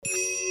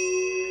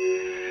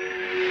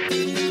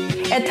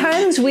At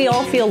times, we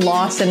all feel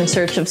lost and in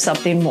search of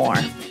something more.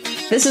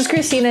 This is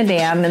Christina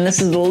Dam, and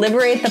this is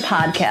Liberate the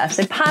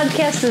Podcast, a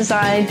podcast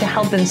designed to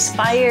help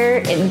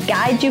inspire and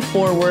guide you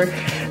forward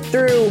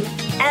through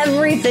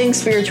everything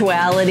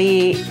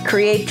spirituality,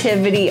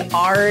 creativity,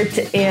 art,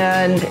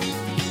 and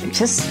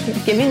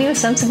just giving you a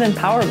sense of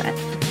empowerment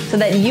so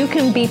that you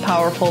can be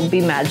powerful,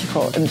 be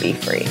magical, and be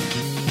free.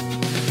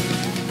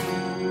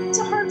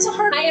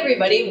 Hi,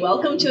 everybody.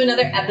 Welcome to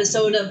another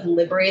episode of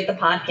Liberate the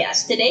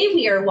Podcast. Today,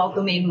 we are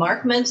welcoming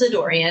Mark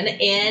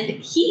Mensadorian, and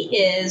he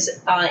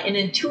is an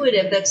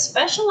intuitive that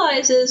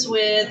specializes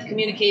with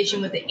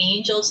communication with the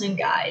angels and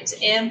guides.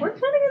 And we're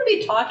kind of going to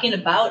be talking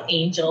about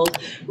angels,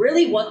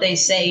 really what they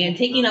say, and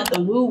taking out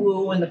the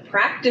woo-woo and the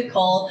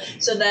practical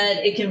so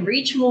that it can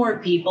reach more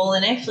people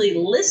and actually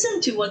listen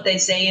to what they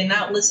say and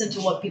not listen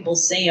to what people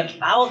say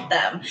about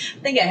them. I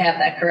think I have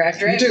that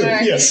correct, right? You do,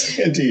 Mark? yes,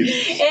 indeed.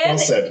 Well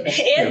said.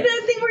 And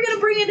I think we're going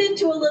to bring it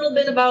into a little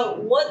bit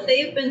about what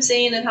they've been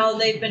saying and how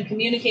they've been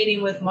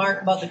communicating with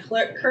Mark about the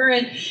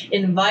current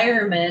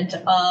environment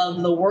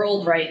of the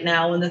world right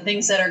now and the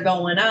things that are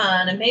going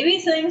on and maybe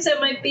things that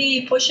might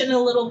be pushing a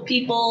little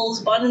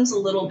people's buttons a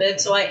little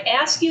bit. So I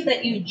ask you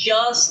that you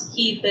just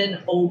keep an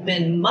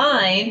open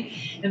mind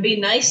and be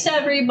nice to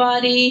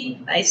everybody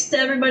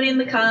in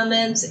the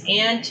comments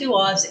and to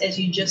us as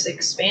you just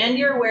expand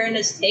your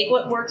awareness, take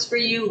what works for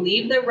you,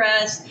 leave the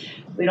rest.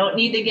 We don't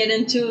need to get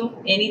into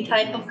any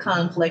type of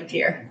conflict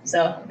here.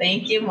 So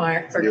thank you,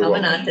 Mark, for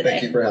coming on today.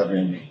 Thank you for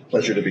having me.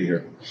 Pleasure to be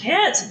here.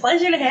 Yeah, it's a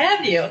pleasure to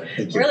have you.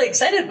 Thank you. Really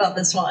excited about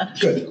this one.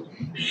 Good.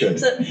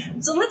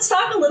 So let's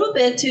talk a little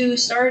bit to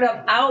start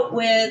out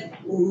with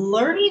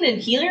learning and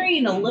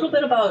hearing a little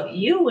bit about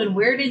you and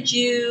where did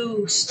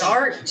you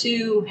start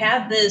to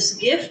have this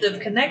gift of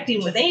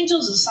connecting with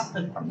angels? Is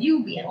something from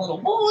you being a little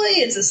boy?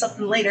 Is it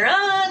something later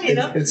on?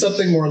 It's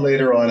something more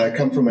later on. I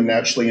come from a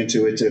naturally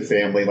intuitive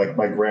family. Like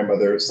my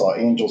grandmother saw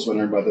angels when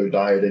her mother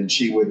died, and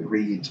she would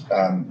read,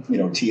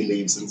 tea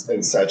leaves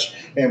and such.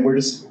 And we're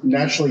just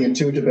naturally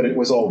intuitive, but it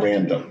was all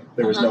random.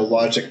 There was no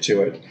logic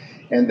to it.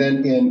 And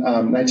then in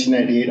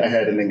 1998, I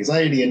had an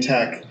anxiety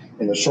attack.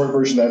 In the short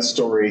version of that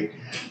story,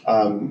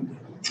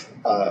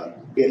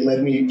 it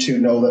led me to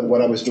know that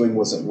what I was doing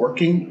wasn't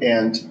working.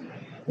 And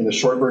in the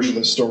short version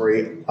of the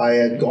story, I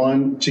had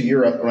gone to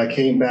Europe. When I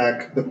came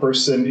back, the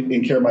person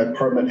in care of my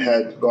apartment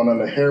had gone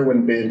on a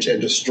heroin binge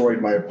and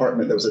destroyed my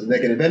apartment. There was a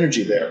negative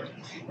energy there.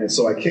 And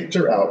so I kicked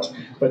her out.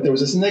 But there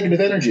was this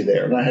negative energy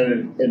there. And I had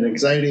an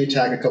anxiety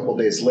attack a couple of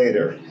days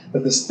later.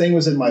 But this thing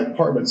was in my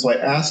apartment. So I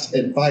asked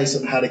advice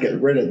on how to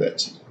get rid of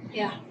it.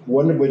 Yeah.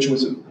 One of which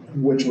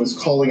was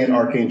calling in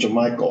Archangel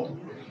Michael.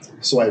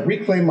 So I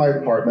reclaimed my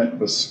apartment,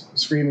 was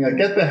screaming,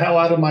 get the hell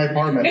out of my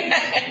apartment.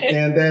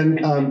 And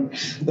then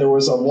there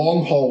was a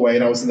long hallway,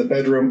 and I was in the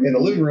bedroom. In the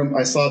living room,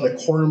 I saw the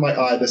corner of my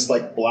eye, this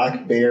like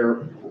black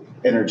bear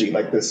energy,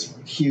 like this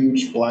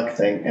huge black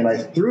thing. And I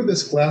threw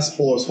this glass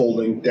bowl I was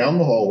holding down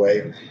the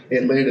hallway.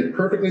 It landed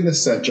perfectly in the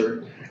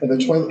center, and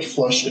the toilet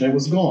flushed, and it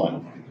was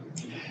gone.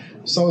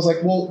 So I was like,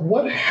 well,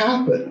 what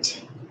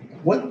happened?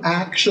 What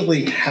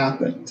actually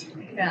happened?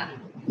 Yeah.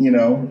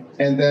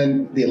 And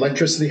then the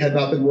electricity had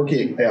not been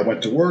working. I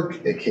went to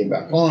work, it came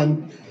back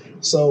on.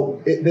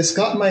 So this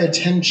got my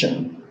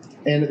attention.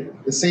 And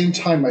at the same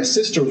time, my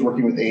sister was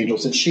working with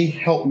angels, and she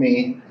helped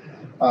me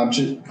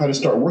to kind of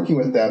start working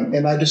with them.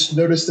 And I just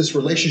noticed this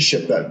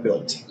relationship that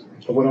built.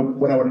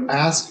 When I would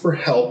ask for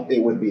help,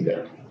 it would be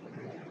there.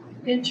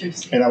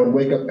 Interesting. And I would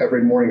wake up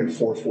every morning at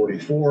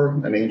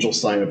 4:44, an angel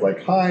sign of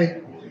like,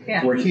 hi,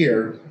 we're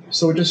here.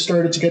 So it just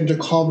started to get into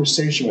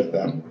conversation with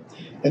them.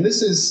 And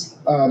this is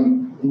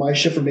my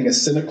shift from being a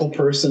cynical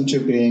person to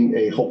being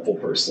a hopeful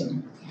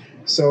person.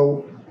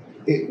 So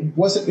it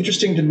wasn't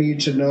interesting to me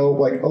to know,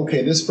 like,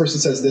 okay, this person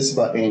says this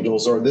about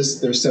angels, or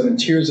there's 7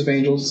 tiers of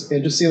angels,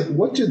 and just see, like,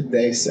 what do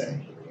they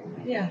say?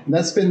 Yeah. And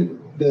that's been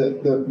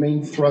the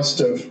main thrust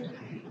of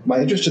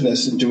my interest in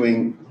this, in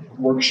doing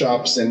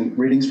workshops and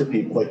readings for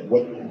people. Like,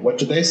 what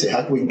do they say?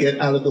 How can we get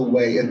out of the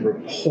way and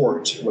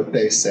report what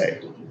they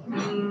say?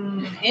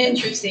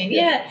 Interesting.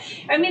 Yeah.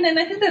 I mean, and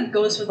I think that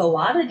goes with a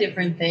lot of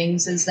different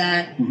things, is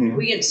that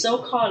we get so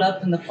caught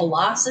up in the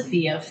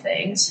philosophy of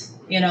things,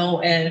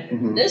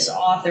 and this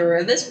author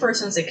or this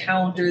person's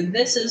account or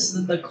this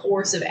is the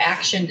course of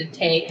action to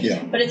take.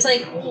 Yeah. But it's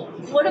like,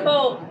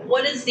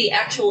 what is the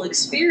actual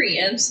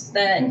experience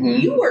that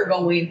you are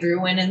going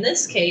through? And in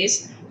this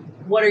case,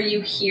 what are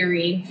you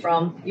hearing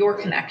from your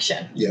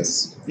connection?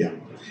 Yes. Yeah.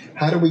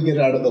 How do we get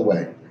out of the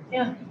way?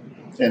 Yeah.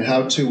 And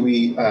how do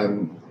we,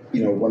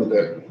 one of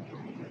the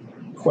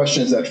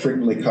questions that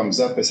frequently comes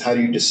up is, how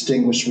do you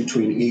distinguish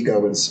between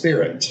ego and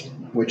spirit?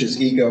 Which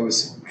is, ego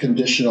is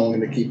conditional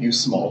and to keep you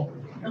small,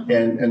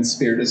 and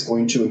spirit is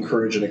going to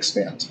encourage and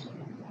expand.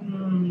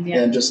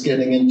 And just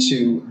getting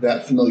into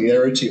that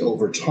familiarity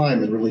over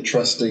time and really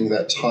trusting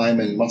that time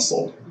and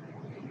muscle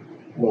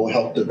will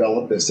help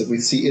develop this. If we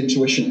see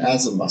intuition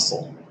as a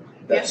muscle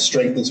that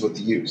strengthens with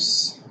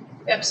use.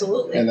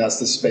 Absolutely. And that's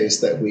the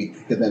space that we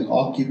can then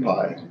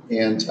occupy.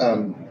 And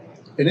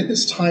at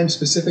this time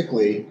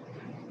specifically,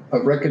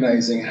 of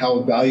recognizing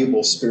how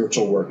valuable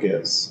spiritual work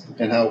is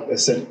and how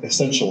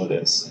essential it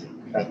is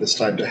at this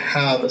time to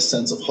have a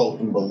sense of hope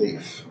and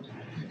belief.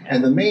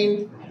 And the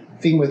main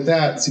theme with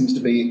that seems to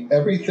be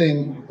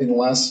everything in the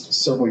last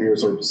several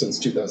years, or since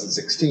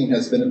 2016,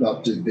 has been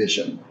about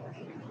division.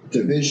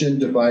 Division,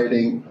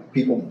 dividing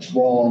people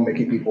wrong,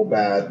 making people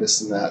bad, this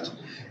and that.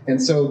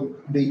 And so,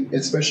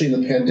 especially in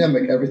the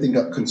pandemic, everything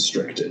got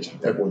constricted.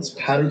 Everyone's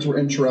patterns were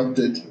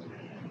interrupted.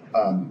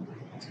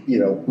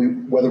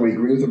 Whether we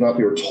agree with it or not,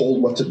 we were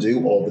told what to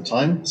do all the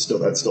time.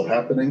 That's still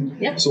happening.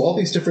 Yeah. So all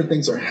these different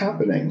things are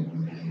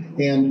happening.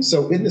 And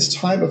so in this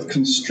time of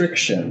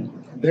constriction,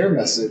 their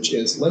message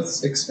is,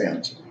 let's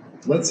expand.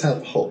 Let's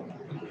have hope.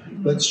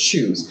 Let's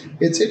choose.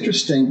 It's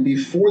interesting,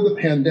 before the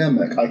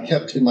pandemic, I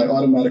kept in my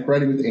automatic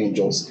writing with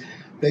angels,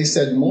 they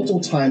said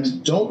multiple times,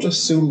 don't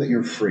assume that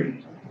you're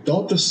free.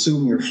 Don't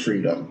assume your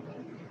freedom.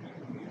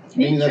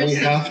 Meaning that we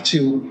have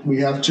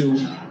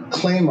to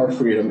claim our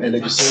freedom and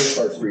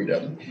exert our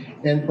freedom.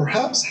 And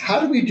perhaps, how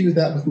do we do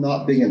that with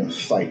not being in a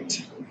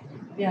fight?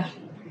 Yeah.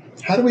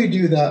 How do we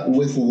do that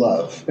with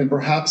love and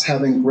perhaps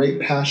having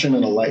great passion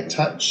and a light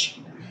touch?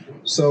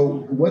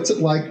 So what's it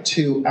like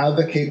to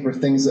advocate for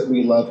things that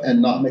we love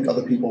and not make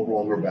other people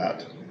wrong or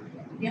bad?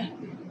 Yeah.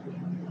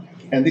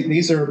 And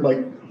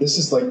this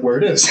is where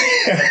it is.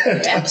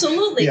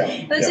 Absolutely.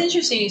 Yeah. That's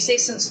interesting. You say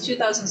since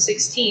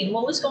 2016.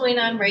 What was going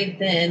on right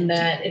then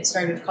that it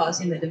started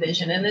causing the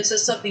division? And is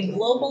this something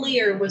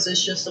globally, or was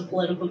this just a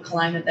political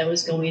climate that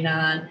was going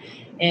on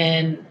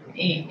in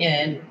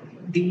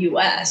the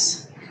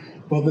U.S.?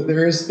 Well,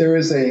 there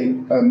is a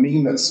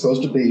meme that's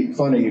supposed to be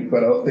funny,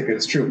 but I don't think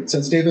it's true.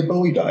 Since David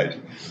Bowie died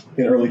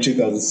in early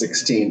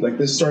 2016,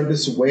 this started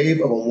this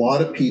wave of a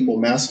lot of people,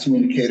 mass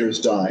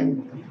communicators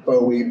dying.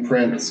 Bowie,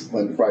 Prince,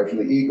 Glenn Frey from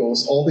the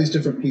Eagles, all these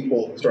different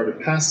people started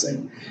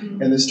passing.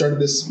 Mm-hmm. And they started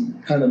this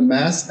kind of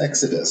mass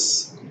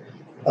exodus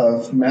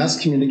of mass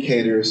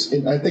communicators.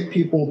 And I think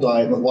people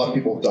died, a lot of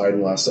people have died in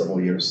the last several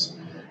years,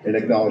 and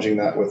acknowledging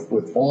that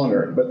with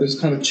honor. But there's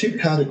kind of two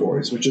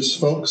categories, which is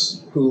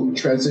folks who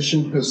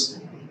transitioned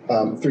because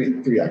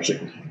three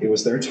actually. It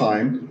was their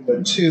time.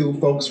 But two,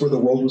 folks where the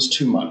world was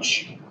too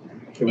much.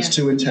 It was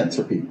too intense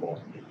for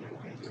people.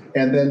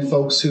 And then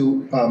folks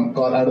who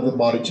got out of the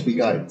body to be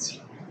guides.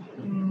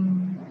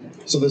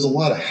 So there's a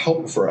lot of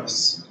help for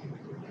us.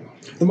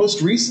 The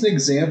most recent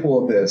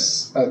example of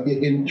this,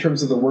 in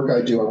terms of the work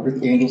I do, I work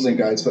with angels and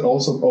guides, but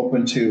also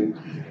open to,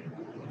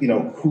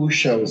 who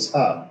shows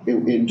up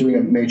in doing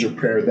a major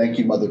prayer. Thank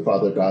you, Mother,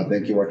 Father, God.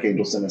 Thank you,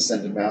 Archangels and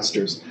Ascended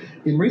Masters.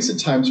 In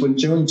recent times, when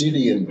Joan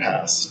Didion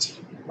passed,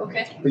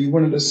 but you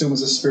wouldn't assume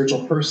as a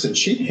spiritual person,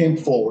 she came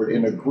forward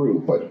in a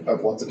group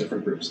of lots of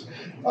different groups.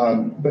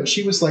 But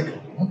she was like,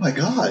 oh my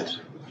God,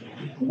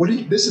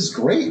 this is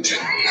great.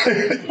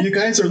 You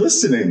guys are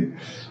listening,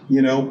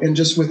 and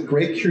just with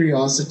great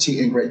curiosity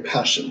and great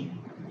passion.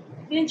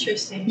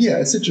 Interesting. Yeah,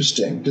 it's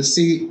interesting to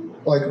see,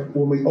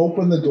 when we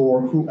open the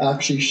door, who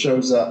actually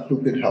shows up,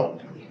 who could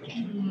help.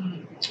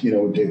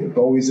 Mm-hmm. David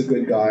Bowie's a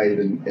good guide,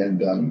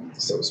 and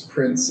so is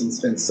Prince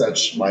and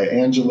such, Maya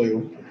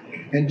Angelou.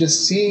 And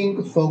just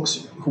seeing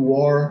folks who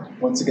are,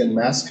 once again,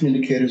 mass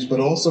communicators,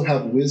 but also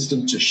have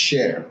wisdom to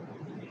share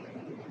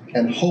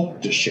and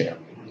hope to share.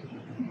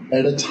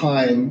 At a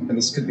time, and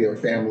this could be our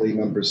family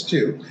members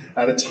too,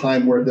 at a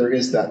time where there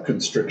is that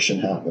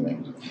constriction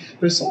happening.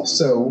 There's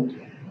also,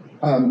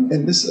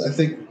 and this, I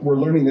think we're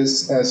learning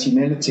this as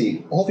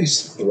humanity, all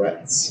these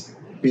threats,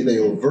 be they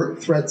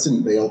overt threats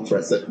and veiled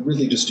threats that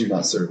really just do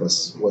not serve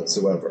us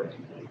whatsoever.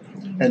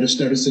 And just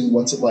noticing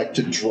what's it like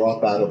to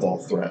drop out of all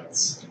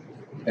threats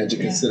and to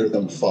consider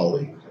them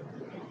folly.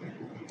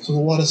 So there's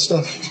a lot of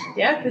stuff.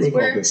 Yeah,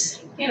 because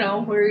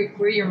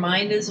where your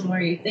mind is and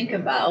where you think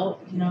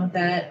about,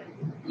 that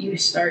you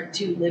start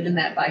to live in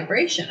that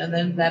vibration, and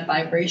then that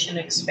vibration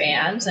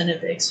expands and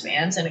it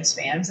expands and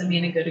expands. I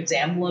mean, a good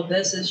example of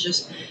this is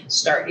just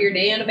start your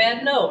day on a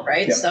bad note,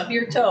 right? Yep. Stub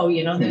your toe.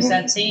 There's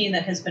that saying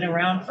that has been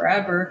around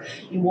forever.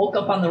 You woke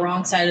up on the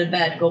wrong side of the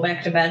bed, go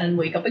back to bed and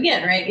wake up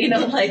again, right?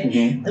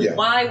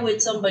 Why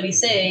would somebody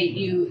say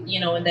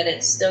that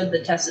it stood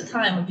the test of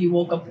time if you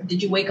woke up,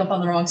 did you wake up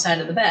on the wrong side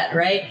of the bed,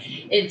 right?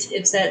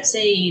 It's that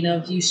saying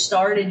of you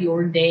started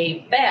your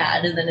day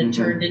bad and then it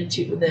turned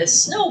into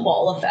this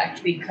snowball effect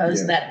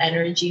because that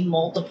energy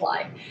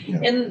multiplied.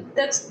 Yeah. And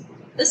that's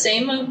the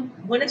same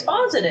when it's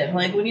positive.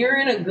 Like when you're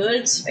in a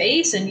good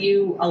space and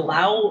you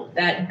allow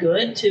that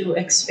good to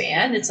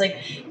expand, it's like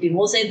people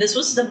will say, this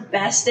was the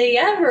best day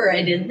ever.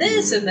 I did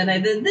this and then I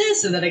did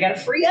this and then I got a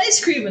free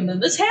ice cream and then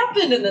this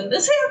happened and then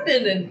this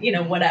happened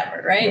and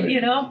whatever, right?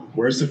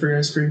 Where's the free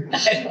ice cream?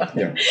 I don't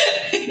know.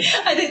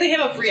 Yeah. I think they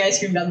have a free ice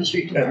cream down the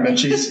street tomorrow. At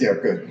Menchie's? Yeah,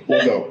 good.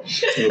 We'll go.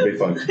 It'll be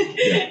fun.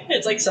 Yeah.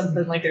 It's like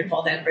something like their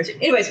 12th anniversary.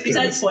 Anyways,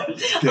 besides the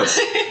point. Yes.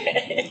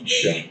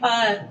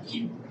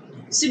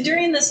 So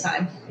during this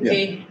time,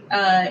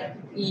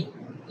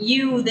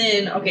 you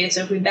then, okay,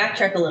 so if we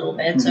backtrack a little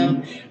bit,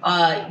 so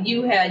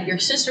you had, your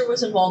sister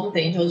was involved with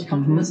angels, you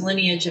come from this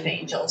lineage of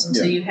angels, and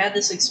so you had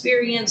this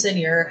experience in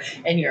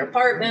your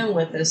apartment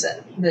with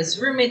this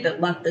roommate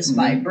that left this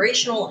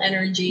vibrational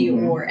energy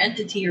or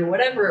entity or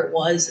whatever it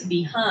was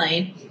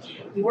behind.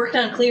 You worked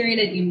on clearing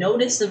it, you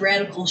noticed the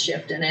radical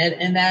shift in it,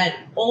 and that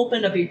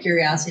opened up your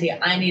curiosity.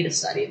 I need to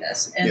study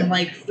this. And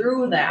like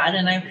through that,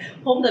 and I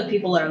hope that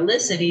people are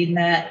listening,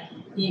 that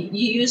you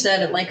use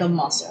that like a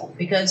muscle,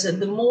 because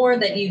the more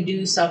that you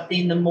do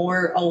something, the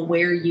more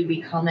aware you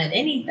become at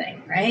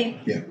anything, right?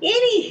 Yeah.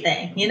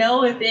 Anything. You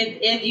know,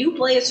 if you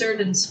play a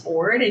certain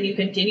sport and you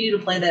continue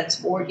to play that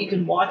sport, you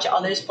can watch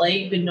others play,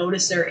 you can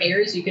notice their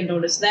errors, you can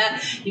notice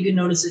that, you can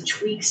notice the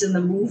tweaks in the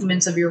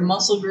movements of your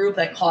muscle group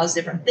that cause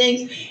different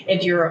things.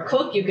 If you're a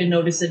cook, you can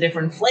notice the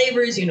different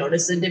flavors, you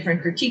notice the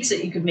different critiques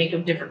that you could make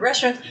of different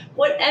restaurants.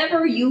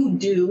 Whatever you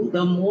do,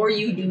 the more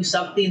you do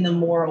something, the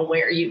more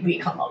aware you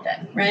become of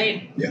it, right?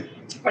 Yeah.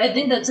 I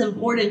think that's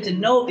important to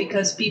know,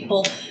 because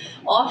people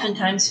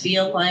oftentimes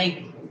feel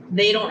like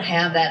they don't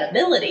have that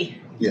ability.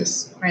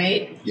 Yes.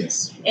 Right?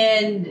 Yes.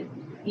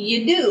 And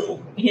you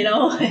do, you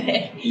know?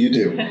 You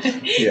do.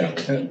 Yeah.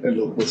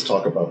 And let's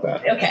talk about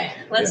that. Okay.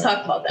 Let's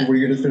talk about that. Were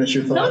you going to finish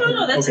your thought?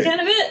 No. That's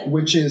kind of it.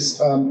 Which is,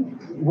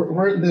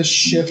 we're in this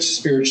shift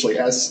spiritually.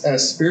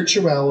 As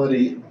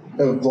spirituality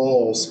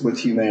evolves with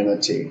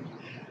humanity,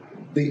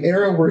 the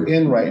era we're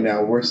in right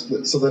now,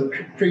 so the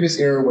previous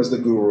era was the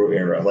guru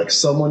era, like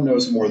someone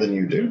knows more than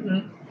you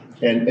do,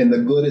 and the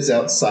good is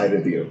outside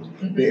of you.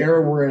 The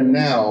era we're in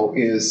now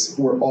is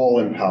we're all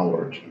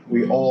empowered.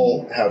 We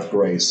all have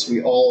grace.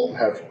 We all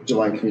have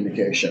divine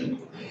communication.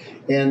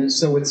 And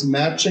so it's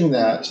matching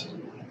that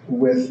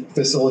with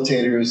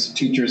facilitators,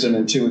 teachers, and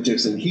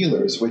intuitives and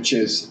healers, which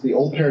is the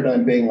old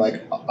paradigm being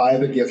like, I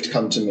have a gift,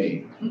 come to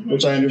me,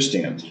 which I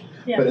understand.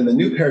 Yeah. But in the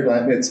new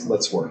paradigm, it's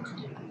let's work.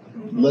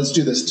 Let's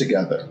do this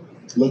together.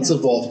 Let's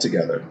evolve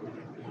together,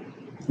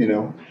 you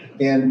know?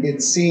 And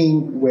it's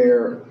seeing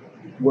where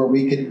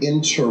we could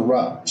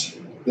interrupt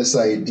this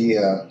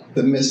idea,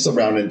 the myths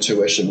around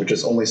intuition, which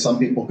is only some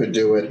people could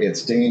do it,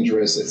 it's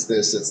dangerous, it's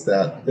this, it's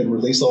that, then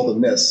release all the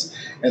myths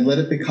and let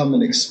it become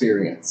an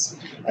experience.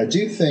 I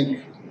do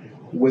think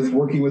with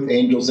working with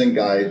angels and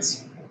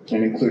guides,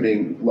 and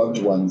including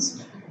loved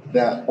ones,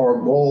 that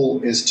our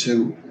goal is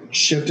to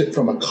shift it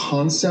from a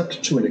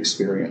concept to an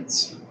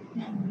experience.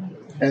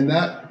 And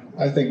that,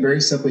 I think, very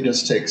simply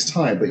just takes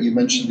time. But you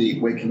mentioned the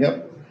waking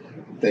up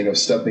thing of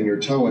stubbing your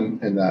toe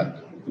in that.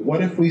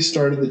 What if we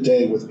started the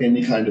day with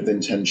any kind of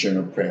intention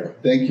or prayer?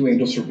 Thank you,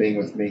 angels, for being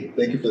with me.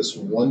 Thank you for this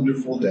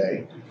wonderful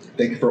day.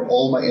 Thank you for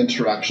all my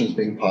interactions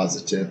being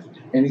positive.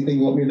 Anything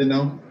you want me to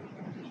know?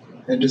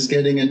 And just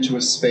getting into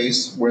a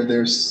space where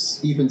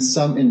there's even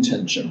some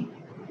intention.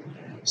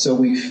 So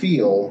we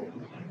feel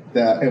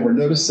that, and we're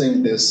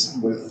noticing this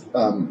with,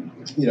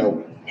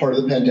 part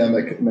of the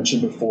pandemic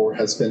mentioned before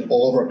has been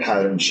all of our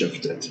patterns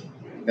shifted,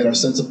 and our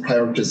sense of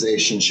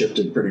prioritization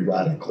shifted pretty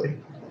radically.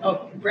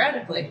 Oh,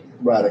 radically.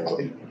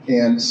 Radically.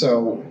 And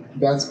so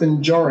that's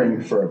been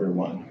jarring for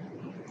everyone.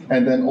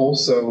 And then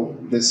also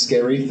this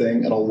scary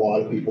thing, and a lot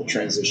of people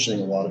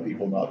transitioning, a lot of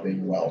people not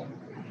being well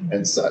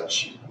and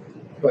such.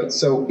 But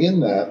so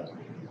in that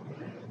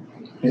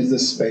is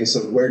this space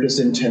of where does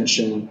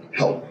intention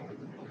help?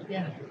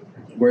 Yeah.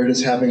 Where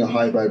does having a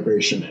high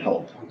vibration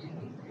help?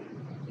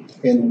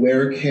 And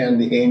where can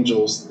the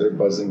angels, they're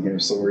buzzing here,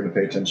 so we're going to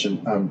pay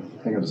attention.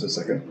 Hang on just a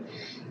second.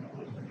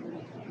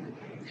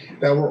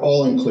 That we're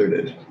all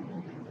included.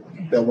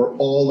 That we're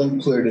all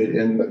included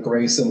in the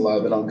grace and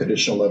love and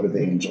unconditional love of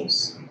the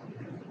angels.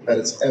 That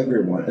it's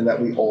everyone, and that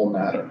we all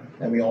matter.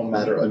 And we all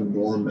matter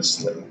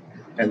enormously.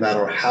 And that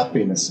our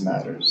happiness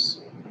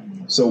matters.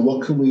 So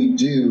what can we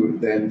do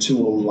then to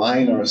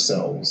align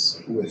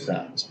ourselves with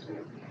that?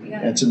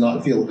 Yeah. And to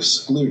not feel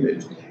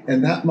excluded?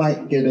 And that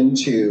might get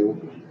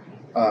into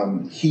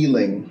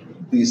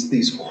healing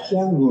these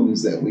core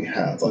wounds that we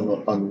have,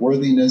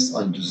 unworthiness,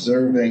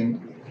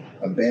 undeserving,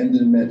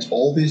 abandonment,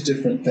 all these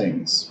different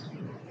things.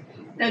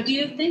 Now, do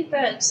you think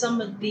that some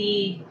of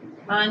the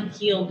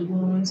unhealed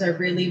wounds are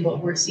really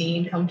what we're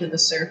seeing come to the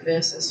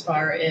surface as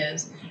far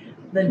as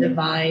the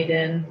divide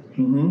and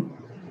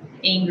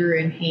anger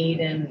and hate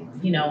and,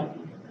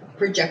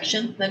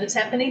 projection that is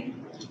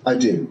happening? I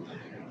do.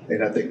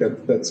 And I think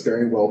that's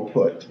very well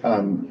put,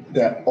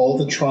 that all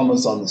the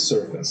trauma's on the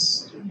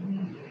surface.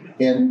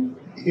 And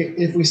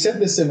if we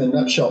said this in a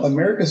nutshell,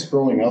 America's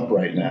growing up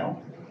right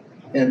now.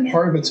 And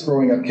part of it's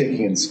growing up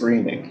kicking and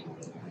screaming.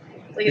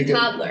 Like a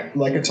toddler.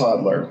 Like a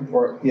toddler.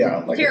 Or,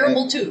 like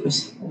terrible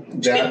twos.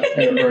 That,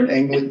 or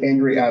an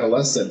angry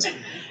adolescent.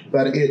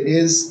 But it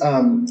is,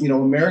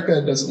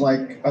 America doesn't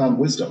like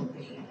wisdom.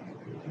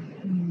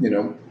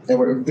 And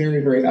we're a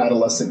very, very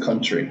adolescent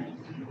country.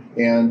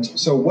 And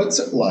so what's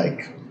it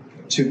like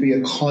to be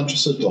a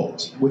conscious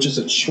adult, which is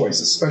a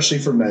choice, especially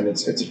for men.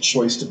 It's a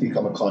choice to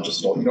become a conscious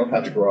adult. You don't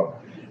have to grow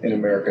up in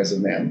America as a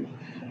man.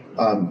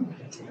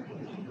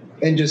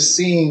 And just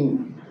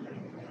seeing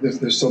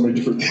there's so many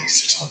different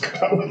things to talk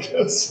about with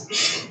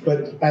this.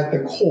 But at the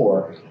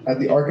core, at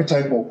the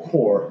archetypal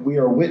core, we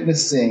are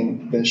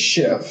witnessing the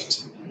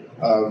shift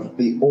of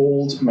the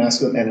old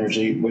masculine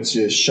energy, which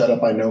is shut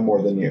up, I know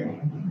more than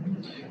you,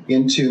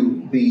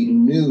 into the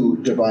new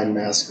divine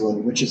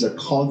masculine, which is a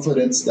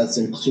confidence that's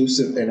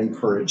inclusive and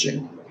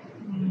encouraging,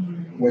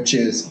 which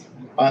is,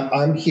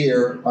 I'm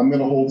here, I'm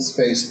going to hold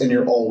space, and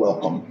you're all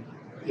welcome.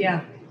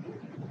 Yeah.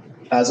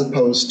 As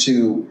opposed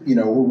to,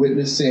 we're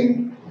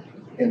witnessing,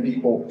 and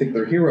people think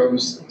they're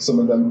heroes, some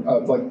of them,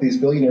 like these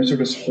billionaires are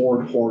just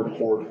hoard.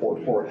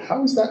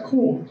 How is that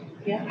cool?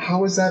 Yeah.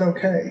 How is that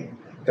okay?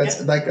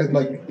 That's like a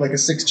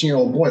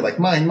 16-year-old boy, like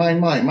mine,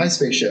 my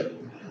spaceship,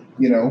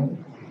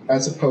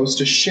 as opposed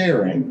to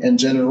sharing and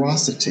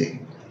generosity.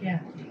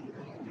 Yeah.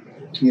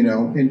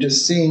 And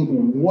just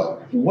seeing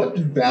what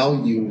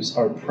values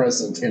are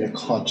present in a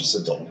conscious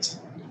adult,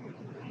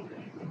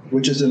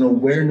 which is an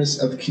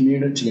awareness of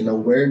community, an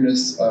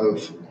awareness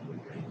of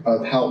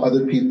how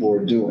other people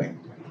are doing.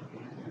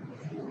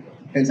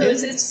 And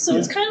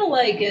it's kind of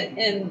like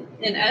in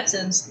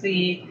essence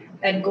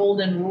that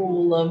golden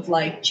rule of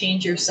like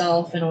change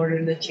yourself in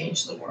order to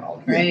change the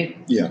world, right?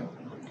 Yeah.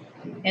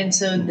 And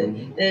so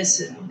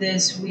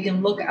this we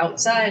can look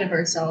outside of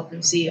ourselves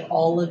and see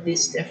all of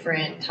this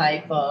different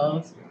type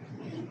of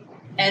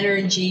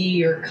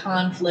energy or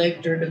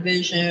conflict or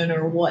division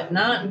or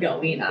whatnot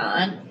going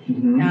on,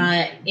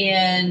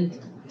 and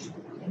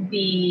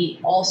be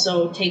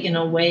also taken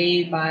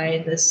away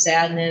by the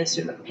sadness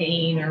or the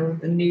pain or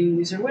the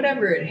news or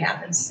whatever it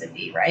happens to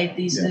be, right?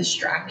 These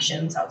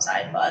distractions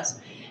outside of us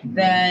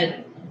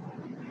that,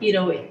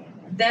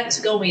 that's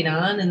going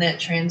on, and that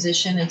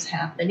transition is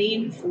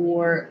happening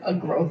for a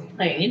growth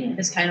plane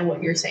is kind of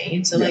what you're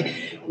saying. So like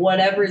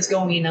whatever is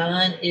going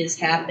on is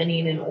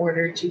happening in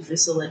order to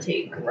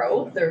facilitate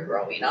growth or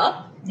growing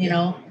up,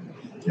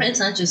 And it's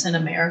not just in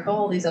America.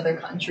 All these other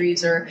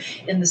countries are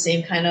in the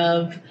same kind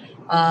of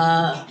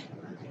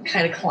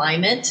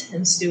climate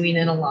and stewing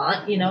in a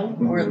lot,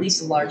 or at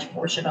least a large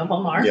portion of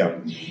them are. Yeah.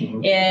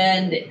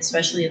 And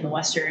especially in the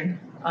Western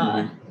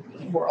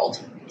world.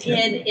 Yeah.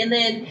 And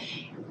then,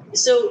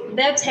 so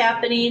that's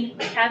happening,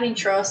 having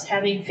trust,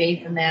 having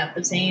faith in that,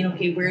 but saying,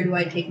 okay, where do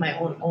I take my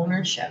own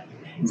ownership?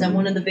 Is that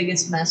one of the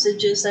biggest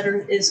messages that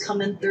is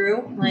coming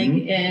through? Like,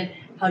 and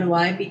how do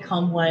I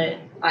become what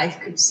I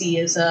could see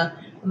as a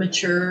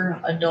mature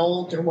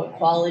adult, or what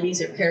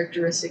qualities or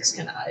characteristics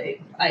can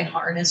I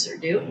harness or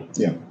do?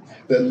 Yeah.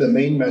 The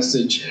main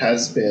message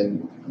has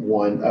been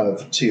one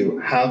of to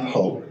have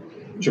hope,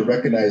 to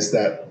recognize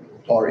that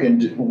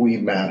we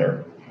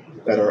matter,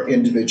 that our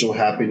individual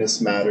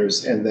happiness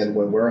matters, and then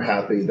when we're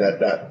happy,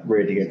 that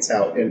radiates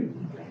out,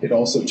 and it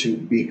also to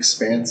be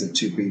expansive,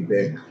 to be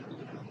big,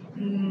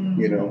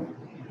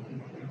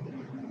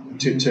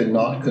 to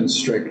not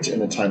constrict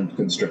in a time of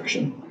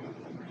constriction,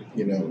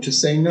 to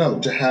say no,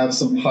 to have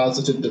some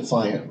positive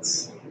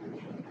defiance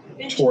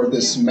toward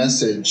this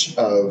message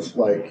of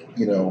like,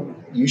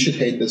 you should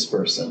hate this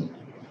person.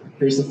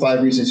 Here's the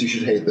 5 reasons you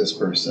should hate this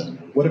person.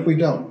 What if we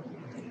don't?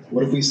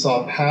 What if we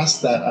saw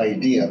past that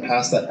idea,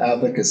 past that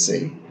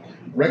advocacy,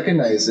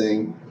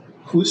 recognizing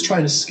who's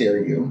trying to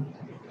scare you,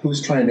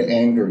 who's trying to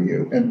anger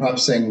you, and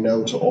perhaps saying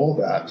no to all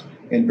that,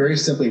 and very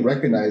simply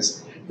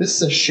recognize this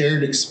is a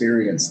shared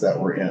experience that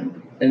we're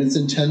in, and it's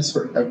intense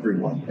for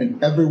everyone,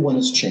 and everyone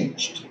has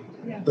changed.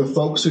 Yeah. The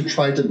folks who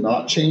tried to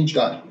not change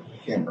got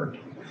hammered.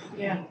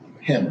 Yeah.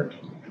 Hammered.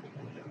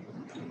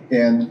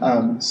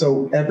 And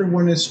so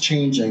everyone is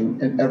changing,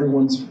 and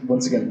everyone's,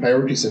 once again,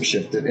 priorities have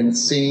shifted, and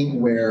it's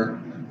seeing where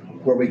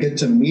we get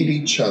to meet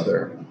each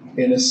other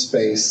in a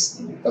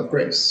space of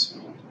grace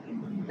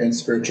and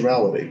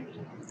spirituality.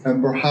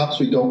 And perhaps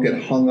we don't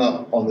get hung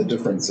up on the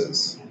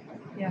differences.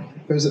 Yeah.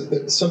 There's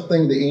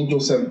something the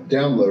angels have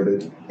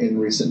downloaded in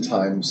recent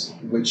times,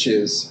 which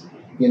is,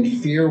 in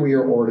fear we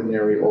are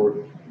ordinary,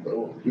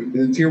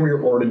 in fear we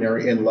are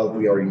ordinary, in love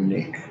we are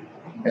unique.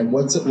 And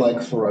what's it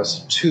like for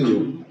us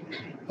to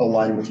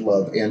align with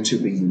love and to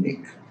be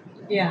unique?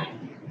 Yeah.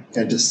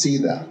 And to see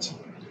that,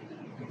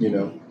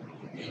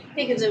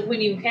 Because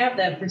when you have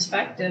that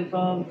perspective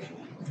of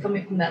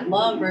coming from that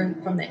love or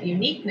from that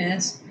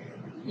uniqueness,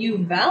 you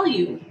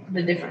value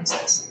the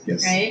differences,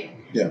 right?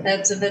 Yeah.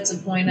 That's a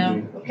point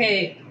of,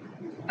 okay,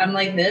 I'm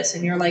like this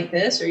and you're like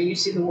this, or you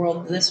see the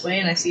world this way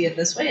and I see it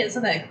this way.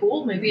 Isn't that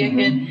cool? Maybe I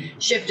can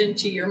shift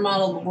into your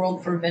model of the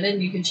world for a minute,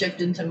 and you can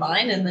shift into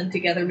mine, and then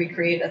together we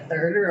create a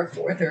third or a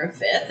fourth or a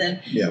fifth,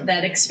 and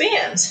that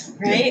expands,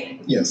 right?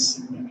 Yeah.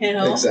 Yes.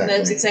 Exactly.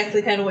 That's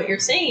exactly kind of what you're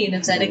saying.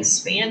 It's that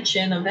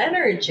expansion of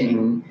energy.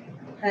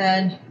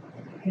 And,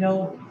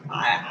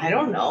 I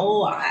don't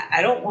know.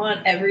 I don't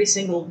want every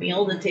single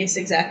meal to taste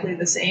exactly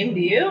the same.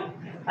 Do you?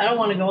 I don't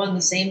want to go on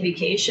the same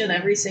vacation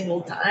every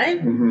single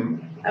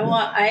time.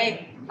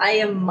 I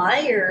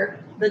admire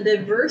the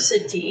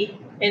diversity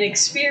in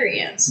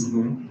experience.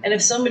 And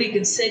if somebody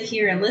could sit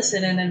here and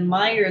listen and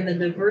admire the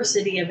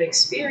diversity of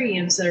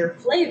experience or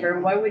flavor,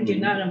 why would you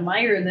not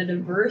admire the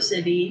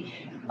diversity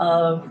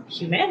of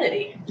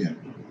humanity? Yeah.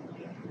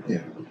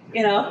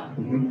 Yeah.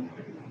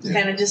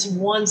 kind of just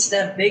one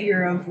step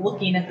bigger of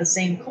looking at the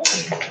same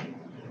coin.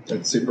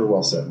 That's super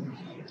well said.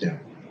 Yeah.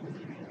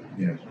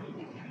 Yeah.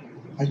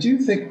 I do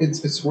think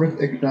it's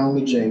worth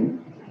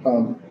acknowledging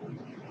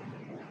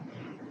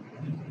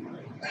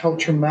how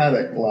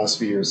traumatic the last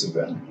few years have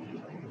been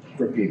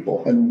for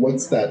people and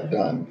what's that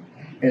done.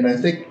 And I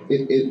think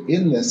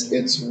in this,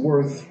 it's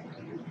worth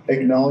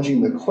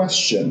acknowledging the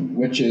question,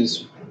 which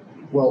is,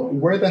 well,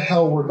 where the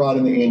hell were God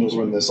and the angels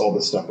when all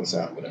this stuff was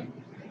happening?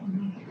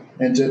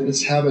 And to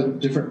just have a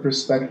different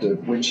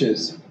perspective, which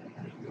is,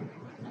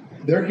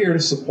 they're here to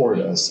support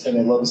us and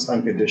they love us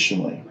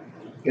unconditionally.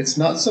 It's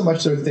not so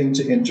much their thing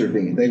to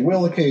intervene. They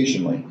will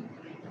occasionally,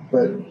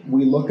 but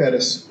we look at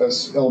a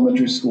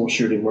elementary school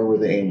shooting, where were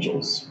the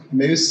angels?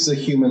 Maybe this is a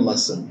human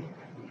lesson,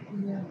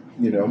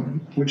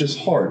 which is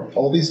hard.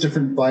 All these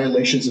different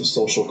violations of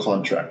social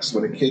contracts.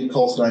 When a kid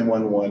calls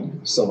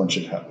 911, someone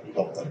should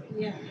help them.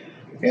 Yeah.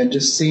 And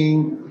just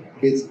seeing,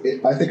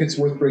 I think it's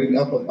worth bringing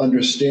up of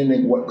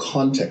understanding what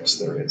context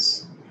there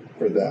is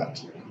for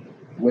that,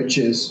 which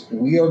is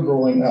we are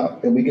growing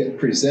up and we get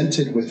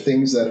presented with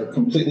things that are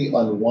completely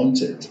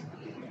unwanted,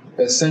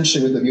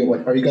 essentially with the view of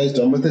like, are you guys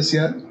done with this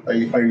yet? Are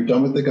you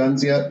done with the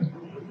guns yet?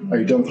 Are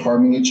you done with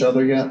harming each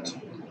other yet?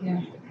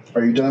 Yeah.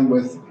 Are you done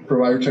with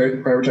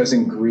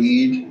prioritizing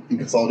greed and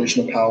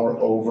consolidation of power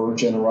over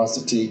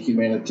generosity,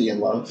 humanity, and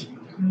love?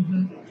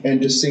 Mm-hmm. And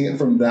just seeing it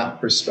from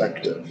that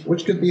perspective,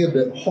 which could be a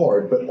bit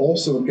hard, but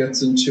also it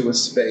gets into a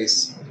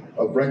space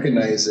of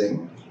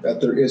recognizing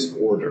that there is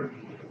order.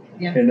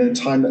 Yeah. And in a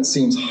time that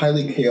seems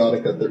highly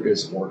chaotic, that there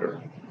is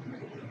order.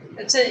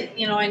 It's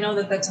I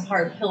know that's a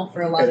hard pill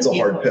for a lot of people. It's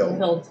a hard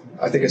pill.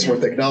 I think it's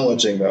worth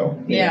acknowledging,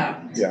 though.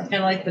 Yeah. Yeah. Kind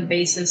of like the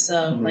basis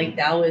of like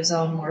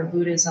Taoism or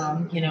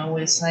Buddhism,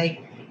 it's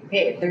like,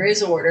 hey, there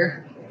is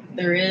order.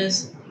 There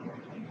is,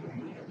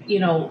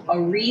 a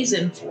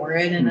reason for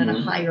it and then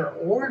a higher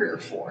order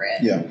for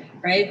it. Yeah.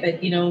 Right? But,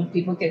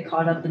 people get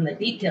caught up in the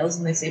details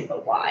and they say,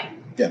 but why?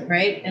 Yeah.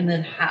 Right? And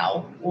then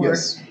how? Or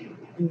yes.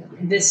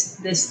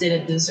 This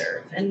didn't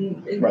deserve.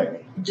 And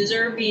right.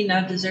 Deserving,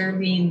 not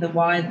deserving, the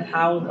why, the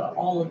how,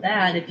 all of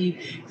that. If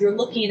you're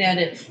looking at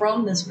it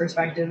from this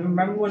perspective,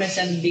 remember what I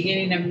said in the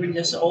beginning, everybody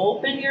just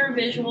open your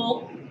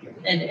visual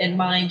and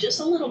mind just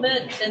a little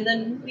bit, and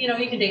then you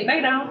can take it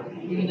back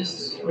down. You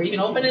can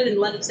open it and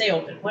let it stay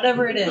open,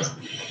 whatever it is.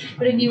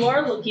 But if you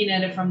are looking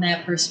at it from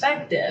that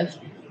perspective,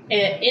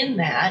 in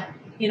that,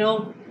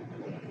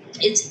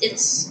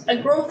 it's a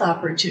growth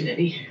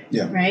opportunity.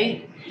 Yeah.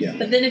 Right? Yeah.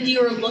 But then if you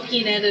are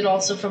looking at it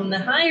also from the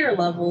higher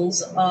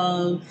levels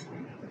of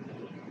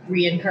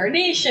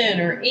reincarnation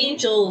or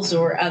angels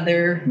or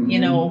other,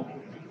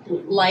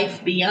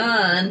 life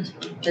beyond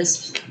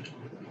just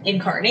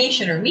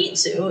incarnation or meat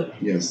suit,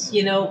 yes.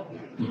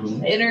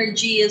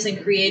 Energy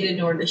isn't created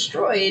nor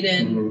destroyed,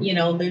 and,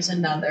 there's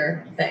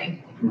another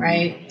thing,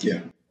 right?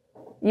 Yeah.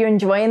 You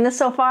enjoying this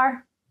so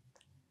far?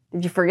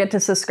 Did you forget to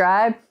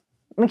subscribe?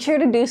 Make sure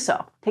to do so.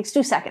 It takes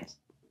 2 seconds.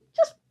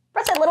 Just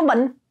press that little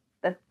button.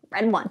 The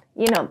red one,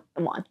 the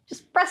one.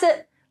 Just press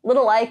it,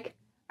 little like.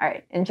 All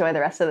right, enjoy the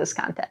rest of this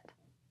content.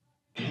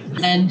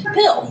 And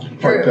pill.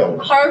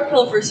 Hard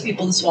pill for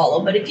people to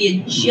swallow. But if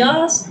you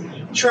just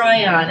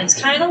try on, it's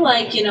kind of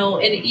like, and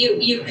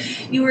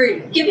you were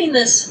giving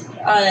this,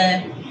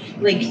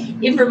 like,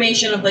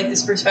 information of, like,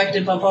 this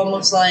perspective of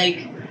almost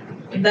like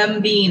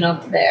them being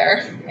up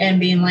there and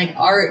being like,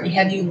 Art,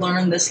 have you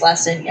learned this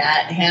lesson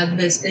yet? Have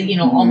this,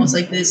 almost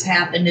like this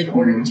happened in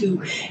order to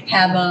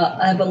have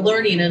a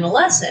learning and a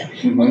lesson.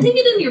 Well, take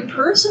it in your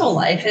personal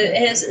life.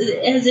 Has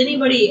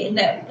anybody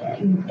that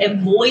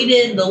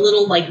avoided the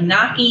little like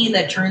knocking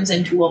that turns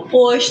into a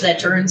push, that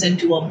turns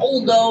into a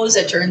bulldoze,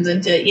 that turns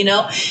into,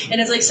 and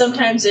it's like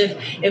sometimes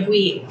if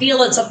we feel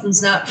that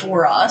something's not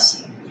for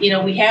us,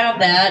 we have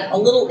that, a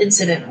little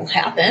incident will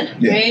happen,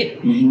 right?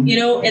 And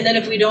then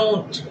if we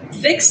don't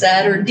fix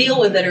that or deal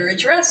with it or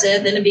address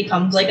it, then it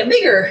becomes like a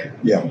bigger,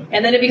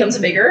 and then it becomes a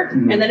bigger,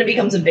 and then it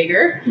becomes a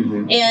bigger,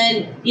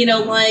 and,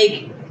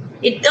 like,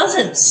 it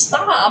doesn't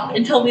stop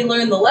until we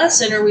learn the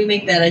lesson or we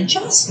make that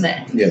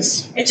adjustment.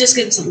 Yes. It just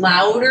gets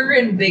louder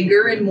and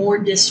bigger and more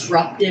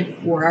disruptive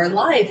for our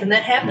life. And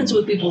that happens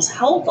with people's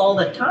health all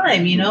the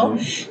time,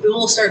 People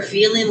will start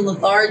feeling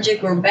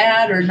lethargic or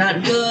bad or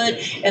not good,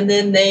 and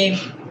then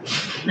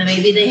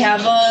maybe they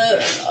have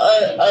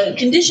a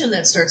condition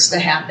that starts to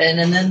happen,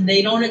 and then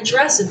they don't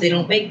address it. They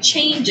don't make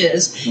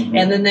changes.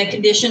 And then that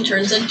condition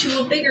turns into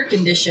a bigger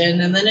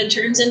condition, and then it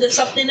turns into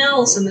something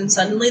else, and then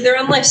suddenly they're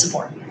on life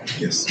support.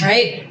 Yes.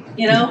 Right?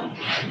 And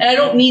I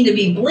don't mean to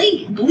be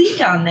bleak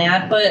on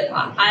that, but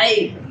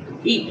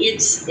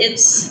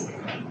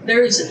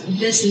there's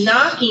this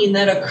knocking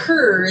that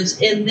occurs,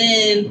 and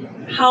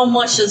then how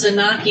much does the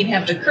knocking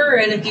have to occur?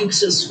 And if you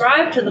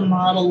subscribe to the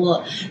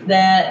model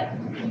that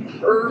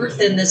Earth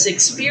and this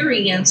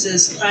experience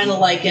is kind of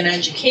like an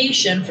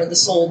education for the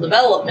soul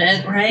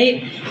development,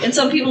 right? And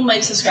some people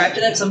might subscribe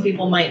to that, some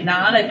people might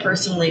not. I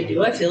personally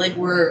do. I feel like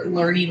we're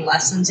learning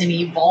lessons and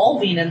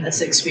evolving in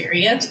this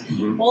experience.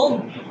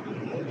 Well,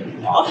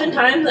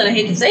 oftentimes, and I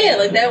hate to say it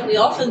like that, we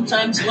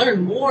oftentimes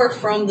learn more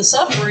from the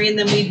suffering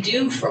than we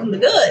do from the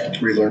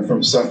good. We learn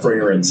from suffering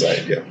or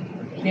insight. Yeah.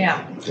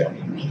 Yeah.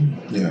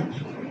 Yeah.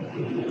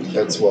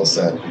 That's well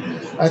said.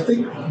 I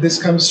think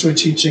this comes to a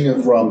teaching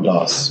of Ram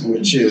Dass,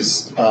 which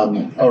is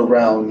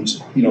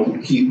around,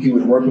 he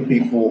would work with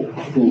people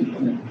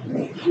who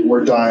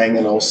were dying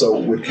and also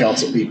would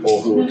counsel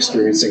people who were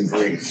experiencing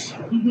grief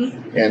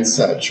and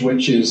such,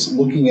 which is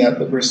looking at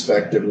the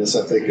perspective, and this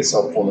I think is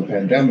helpful in the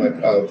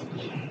pandemic, of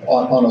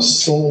on a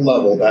soul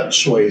level, that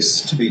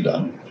choice to be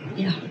done.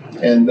 Yeah.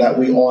 And that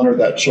we honor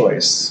that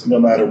choice, no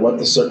matter what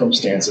the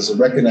circumstances, and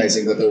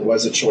recognizing that there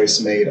was a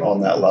choice made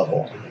on that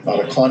level, not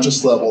a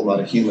conscious level, not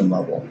a human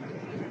level.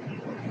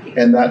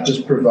 And that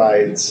just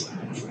provides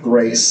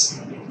grace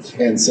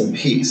and some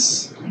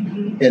peace.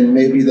 And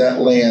maybe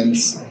that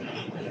lands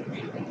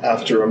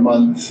after a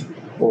month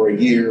or a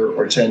year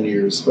or 10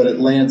 years, but it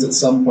lands at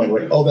some point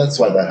like, oh, that's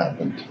why that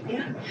happened.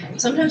 Yeah.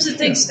 Sometimes it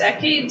takes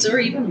decades or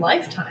even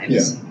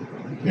lifetimes.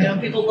 Yeah.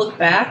 People look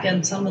back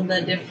and some of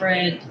the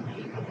different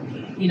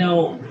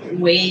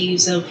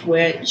ways of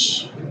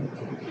which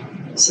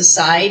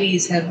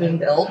societies have been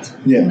built,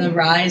 and the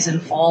rise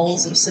and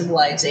falls of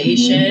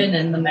civilization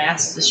and the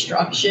mass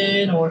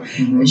destruction or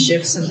the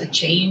shifts and the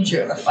change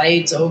or the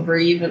fights over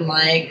even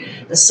like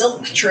the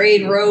Silk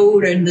Trade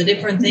Road and the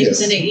different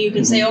things in it. You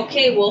can say,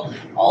 okay, well,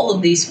 all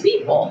of these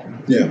people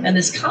and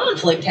this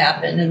conflict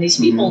happened and these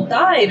people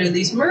died or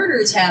these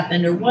murders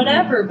happened or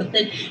whatever, but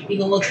then you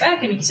can look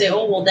back and you can say,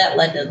 oh, well, that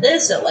led to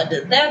this, that led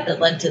to that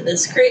led to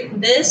this,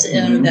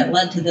 and that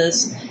led to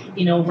this,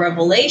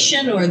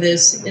 revelation or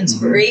this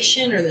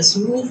inspiration or this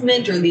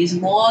movement or these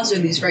laws or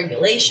these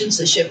regulations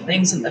to shift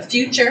things in the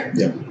future,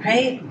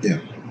 right? Yeah.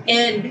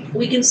 And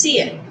we can see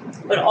it,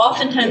 but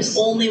oftentimes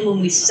only when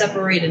we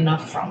separate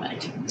enough from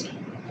it.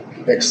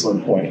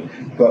 Excellent point.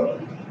 But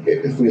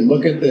if we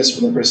look at this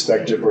from the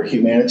perspective where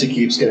humanity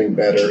keeps getting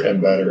better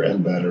and better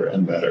and better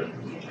and better,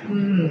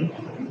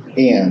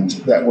 and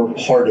that we're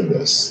part of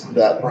this,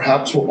 that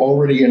perhaps we're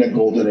already in a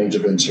golden age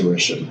of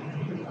intuition,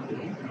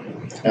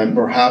 and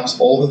perhaps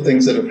all the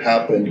things that have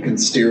happened can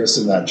steer us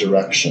in that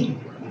direction,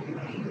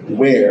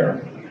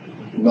 where,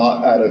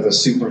 not out of a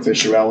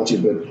superficiality,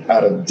 but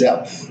out of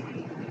depth,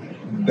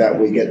 that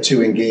we get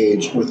to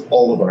engage with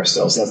all of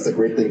ourselves. That's the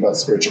great thing about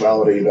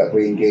spirituality, that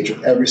we engage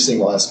with every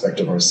single aspect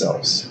of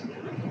ourselves,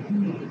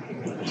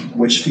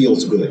 which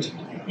feels good.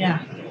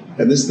 Yeah.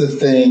 And this is the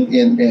thing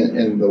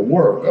in the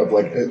work of,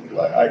 like,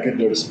 I could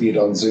notice, be it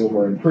on Zoom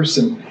or in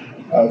person,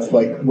 of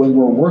like when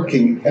we're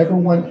working,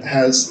 everyone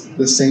has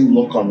the same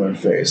look on their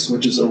face,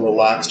 which is a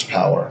relaxed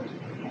power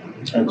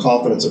and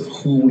confidence of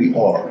who we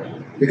are.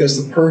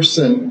 Because the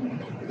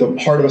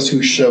part of us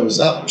who shows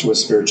up to a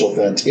spiritual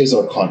event is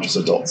our conscious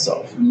adult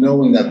self,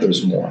 knowing that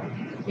there's more,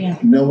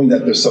 knowing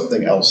that there's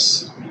something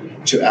else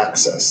to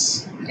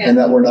access, and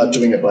that we're not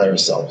doing it by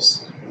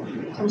ourselves.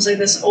 Comes like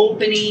this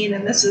opening,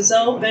 and this is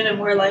open, and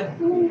we're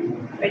like,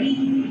 ooh,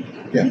 ready.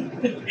 Yeah.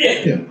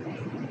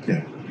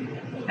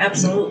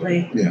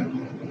 Absolutely. Yeah.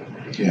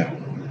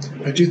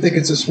 I do think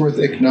it's just worth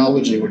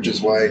acknowledging, which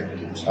is why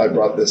I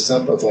brought this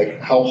up, of like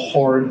how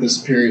hard this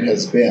period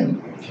has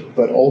been,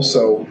 but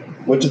also,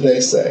 what do they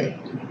say?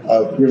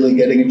 Of really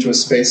getting into a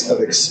space of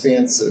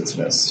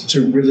expansiveness,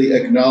 to really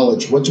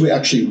acknowledge what do we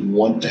actually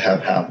want to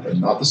have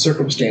happen, not the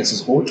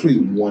circumstances, but what do we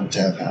want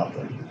to have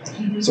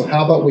happen. So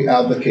how about we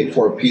advocate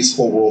for a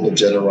peaceful world of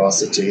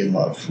generosity and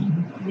love?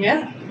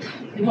 Yeah.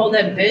 And hold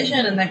that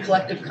vision and that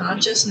collective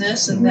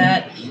consciousness and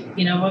that,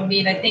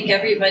 I think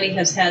everybody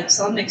has had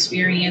some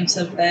experience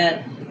of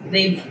that.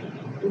 They've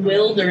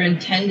willed or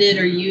intended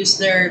or used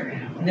their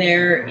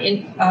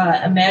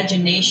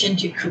imagination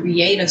to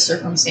create a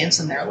circumstance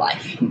in their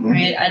life,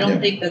 right? I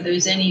don't think that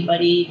there's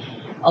anybody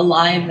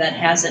alive that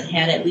hasn't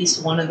had at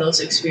least one of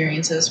those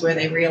experiences where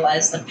they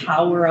realize the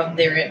power of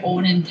their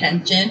own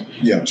intention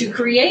to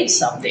create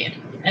something.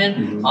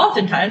 And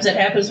oftentimes that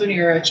happens when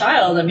you're a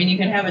child. You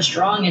can have a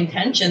strong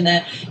intention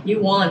that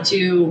you want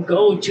to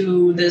go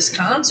to this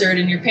concert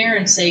and your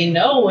parents say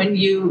no, and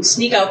you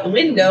sneak out the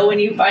window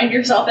and you find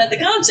yourself at the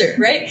concert,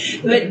 right?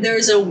 But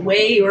there's a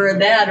way or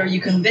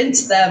you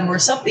convince them or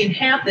something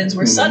happens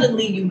where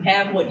suddenly you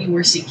have what you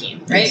were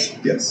seeking, right?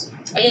 Yes.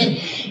 And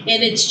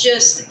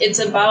it's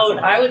about,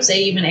 I would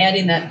say, even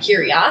adding that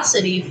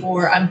curiosity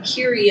for, I'm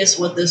curious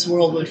what this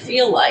world would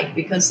feel like,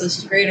 because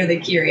the greater the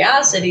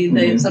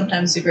curiosity,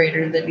 sometimes the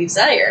greater the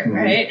desire,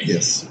 right?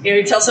 Yes.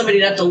 You tell somebody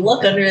not to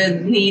look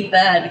underneath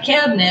that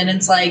cabinet, and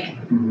it's like,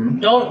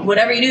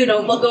 whatever you do,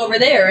 don't look over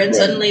there. And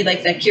suddenly,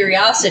 like, that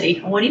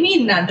curiosity, what do you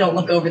mean don't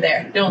look over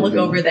there? Don't look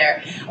over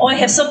there. Oh, I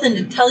have something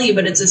to tell you,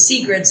 but it's a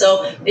secret,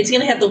 so it's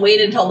going to have to wait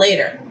until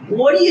later.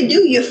 What do?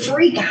 You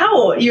freak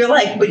out. You're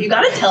like, but you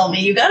got to tell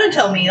me.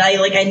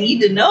 I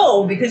need to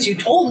know because you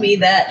told me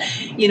that,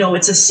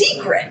 it's a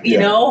secret,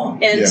 know?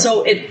 And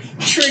so it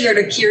triggered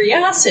a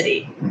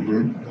curiosity.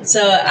 So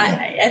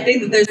I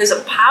think that there's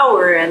a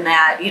power in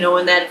that,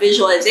 in that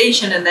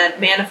visualization and that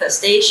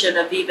manifestation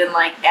of even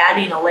like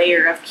adding a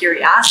layer of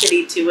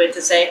curiosity to it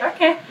to say,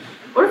 okay,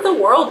 What if the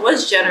world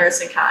was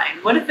generous and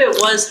kind? What if it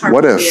was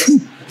What if?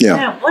 harmonious?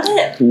 Yeah. What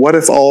if? What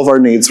if all of our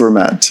needs were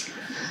met?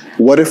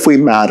 What if we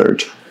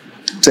mattered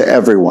to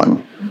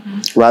everyone?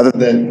 Rather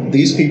than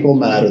these people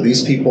matter,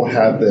 these people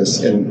have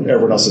this, and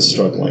everyone else is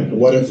struggling.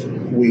 What if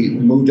we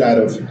moved out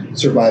of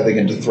surviving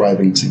into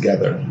thriving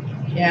together?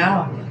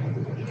 Yeah,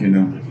 You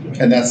know,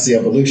 and that's the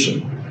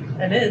evolution.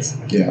 it is.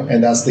 Yeah,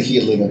 and that's the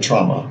healing of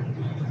trauma.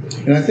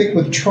 And I think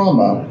with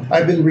trauma,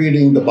 I've been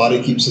reading The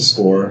Body Keeps a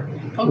Score,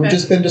 which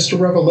has been just a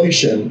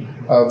revelation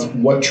of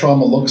what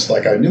trauma looks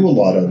like. I knew a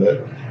lot of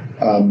it.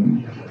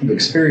 I've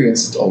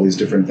experienced all these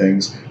different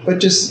things, but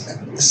just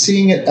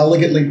seeing it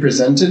elegantly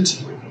presented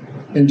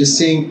and just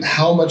seeing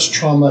how much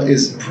trauma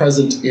is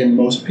present in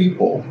most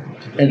people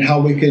and how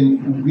we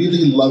can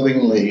really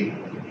lovingly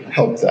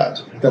help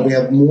that we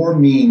have more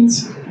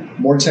means,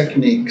 more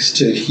techniques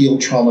to heal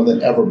trauma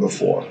than ever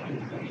before.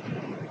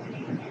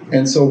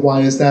 And so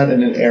why is that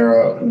in an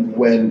era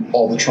when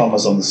all the trauma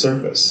is on the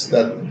surface?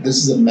 That this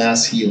is a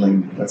mass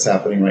healing that's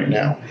happening right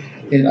now.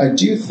 And I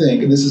do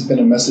think, and this has been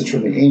a message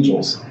from the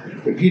angels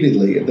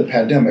repeatedly in the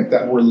pandemic,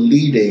 that we're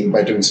leading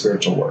by doing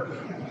spiritual work,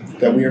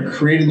 that we are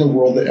creating the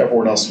world that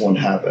everyone else won't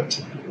inhabit.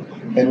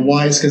 And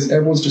why? It's because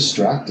everyone's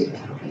distracted.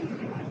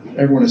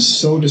 Everyone is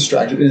so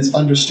distracted, and it's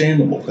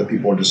understandable that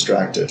people are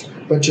distracted.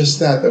 But just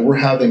that we're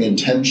having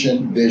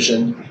intention,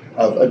 vision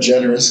of a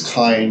generous,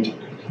 kind,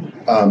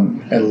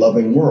 and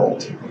loving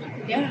world.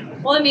 Yeah.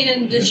 Well, I mean,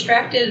 and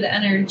distracted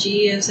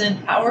energy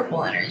isn't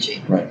powerful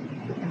energy. Right.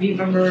 Have you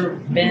ever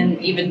been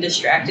even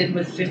distracted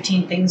with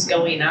 15 things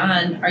going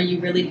on? Are you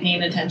really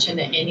paying attention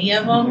to any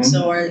of them?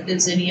 So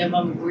is any of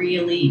them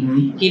really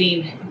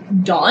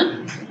getting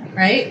done?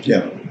 Right?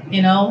 Yeah.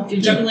 You know, if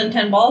you're juggling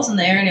 10 balls in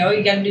there and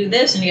you got to do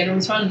this and you got to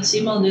respond to the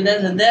email and do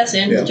this and this,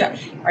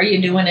 and are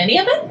you doing any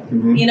of it?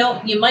 You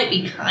know, you might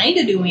be kind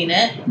of doing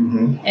it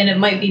and it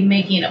might be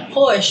making a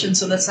push. And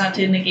so that's not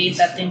to negate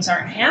that things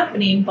aren't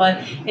happening.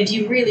 But if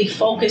you really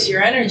focus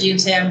your energy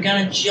and say, I'm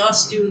going to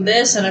just do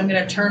this and I'm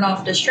going to turn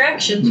off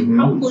distractions, you're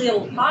probably a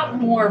lot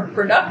more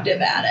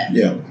productive at it.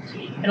 Yeah.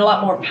 And a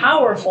lot more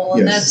powerful.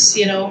 And Yes.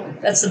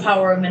 that's the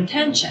power of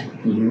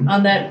intention.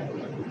 On that.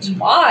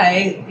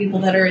 Why people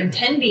that are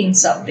intending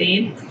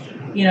something,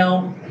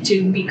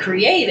 to be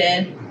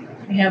created,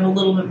 they have a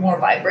little bit more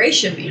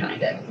vibration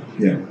behind it.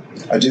 Yeah.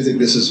 I do think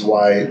this is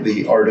why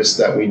the artists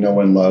that we know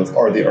and love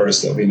are the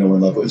artists that we know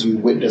and love, because we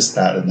witnessed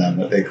that in them,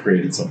 that they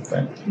created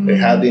something. They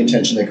had the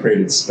intention, they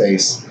created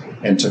space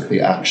and took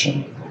the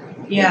action.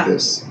 Yeah. With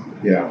this.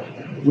 Yeah.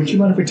 Would you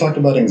mind if we talked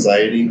about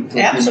anxiety for a few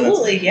minutes?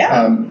 Absolutely,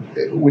 yeah.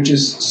 Which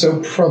is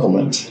so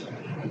prevalent.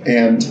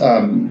 And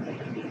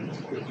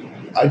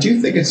I do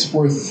think it's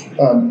worth,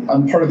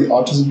 I'm part of the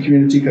autism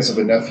community because of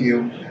a nephew,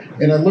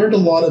 and I learned a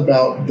lot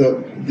about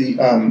the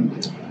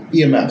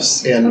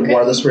EMFs and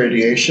wireless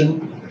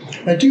radiation.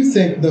 I do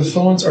think the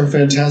phones are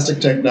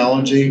fantastic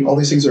technology. All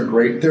these things are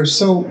great. They're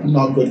so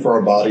not good for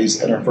our bodies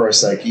and for our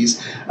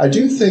psyches. I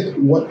do think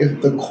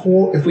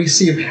if we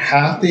see if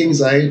half the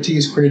anxiety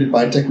is created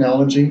by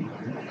technology,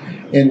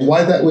 and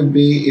why that would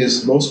be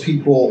is most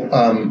people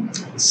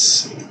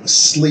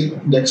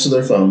sleep next to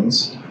their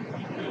phones,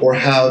 or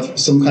have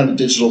some kind of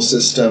digital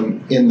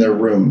system in their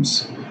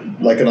rooms,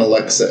 like an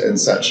Alexa and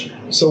such.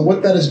 So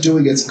what that is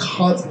doing is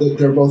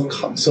they're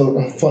both so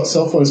a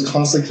cell phone is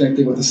constantly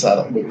connecting with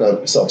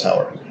the cell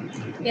tower.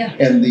 Yeah.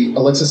 And the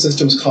Alexa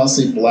system is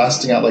constantly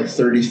blasting out like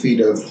 30 feet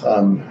of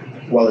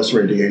wireless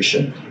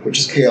radiation, which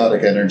is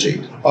chaotic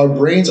energy. Our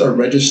brains are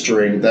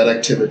registering that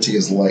activity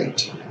as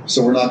light,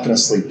 so we're not going to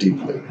sleep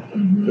deeply.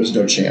 There's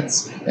no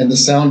chance. And the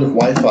sound of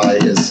Wi-Fi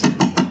is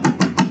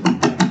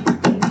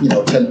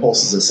 10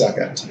 pulses a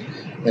second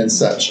and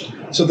such.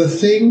 So the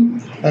thing,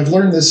 I've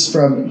learned this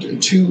from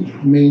two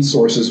main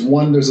sources.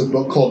 One, there's a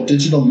book called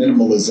Digital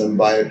Minimalism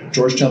by a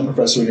Georgetown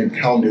professor named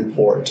Cal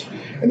Newport.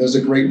 And there's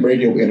a great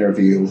radio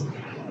interview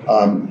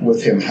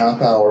with him,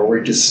 half hour, where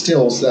he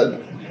distills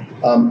that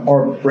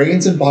our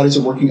brains and bodies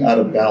are working out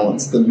of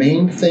balance. The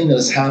main thing that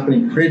is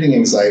happening, creating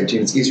anxiety,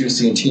 and it's easier to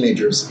see in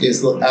teenagers,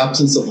 is the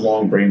absence of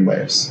long brain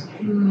waves.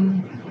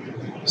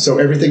 So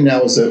everything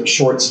now is a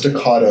short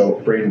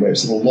staccato brainwave.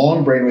 So the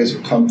long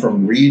brainwaves come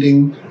from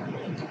reading,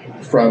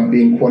 from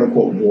being quote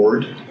unquote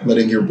bored,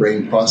 letting your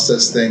brain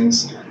process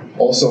things,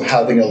 also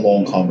having a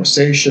long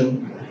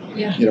conversation,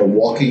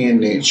 walking in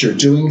nature,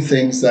 doing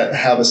things that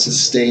have a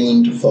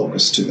sustained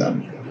focus to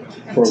them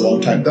for a long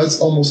time.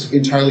 That's almost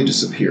entirely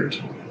disappeared.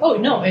 Oh,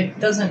 no, it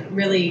doesn't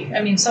really.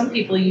 I mean, some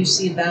people, you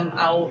see them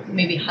out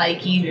maybe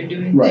hiking or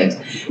doing Right.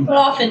 things, but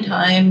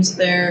oftentimes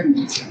they're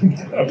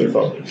On their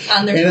phone.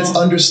 on their And phone. it's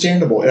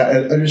understandable. And I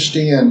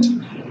understand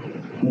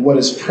what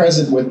is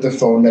present with the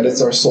phone, that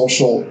it's our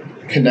social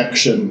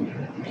connection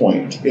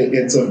point.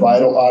 It's a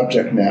vital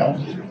object now.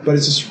 But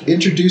it's just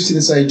introducing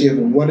this idea of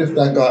what if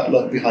that got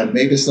left behind?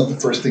 Maybe it's not the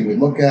first thing we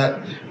look at.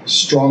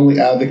 Strongly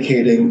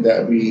advocating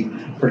that we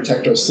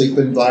protect our sleep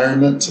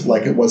environment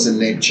like it was in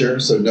nature,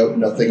 so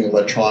nothing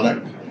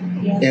electronic.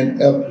 Yeah.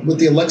 And with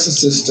the Alexa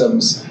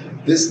systems,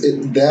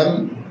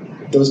 them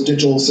those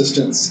digital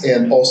assistants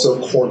and also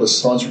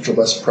cordless phones, which are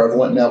less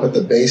prevalent now, but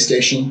the base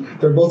station,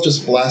 they're both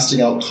just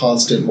blasting out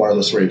constant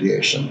wireless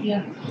radiation.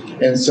 Yeah.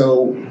 And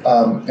so,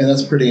 and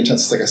that's pretty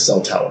intense. It's like a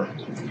cell tower.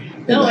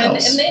 No,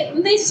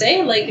 and they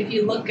say, like, if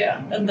you look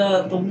at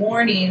the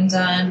warnings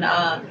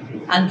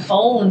on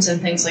phones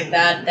and things like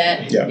that,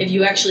 if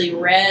you actually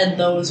read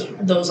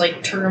those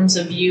like terms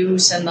of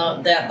use and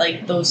that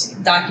like those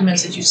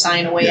documents that you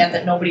sign away at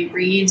that nobody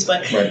reads,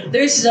 but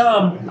there's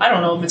I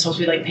don't know if it's supposed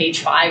to be like page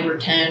 5 or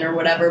 10 or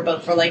whatever,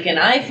 but for like an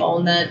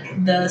iPhone, that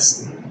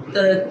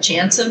the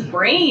chance of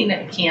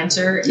brain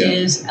cancer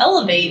is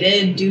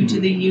elevated due to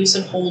the use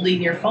of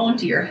holding your phone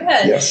to your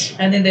head. Yes.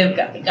 And then they've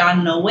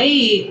gotten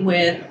away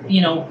with,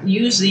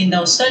 using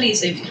those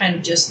studies. They've kind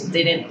of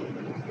they didn't,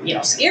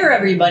 scare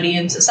everybody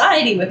in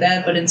society with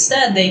that, but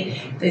instead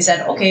they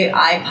said, okay,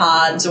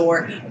 iPods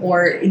or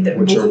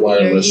which are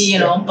wireless,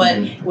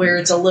 but where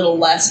it's a little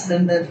less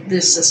than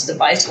this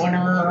device going,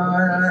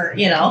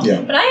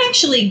 But I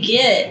actually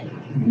get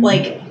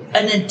like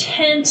an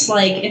intense,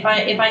 like if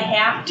I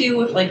have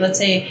to, if like let's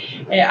say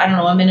I don't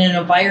know, I'm in an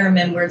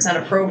environment where it's not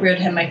appropriate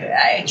to have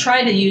I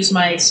try to use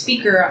my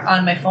speaker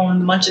on my phone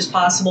as much as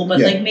possible, but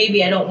like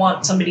maybe I don't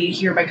want somebody to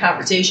hear my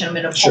conversation. I'm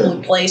in a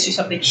public place or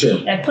something,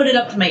 and I put it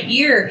up to my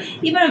ear,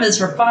 even if it's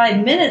for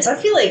 5 minutes. I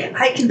feel like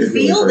I can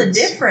feel the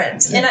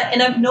difference, and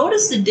I've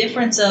noticed the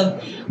difference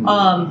of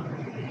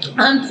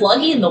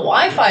unplugging the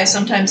Wi-Fi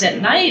sometimes at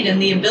night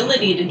and the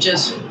ability to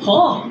just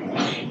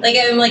like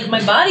I'm like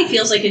my body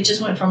feels like it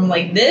just went from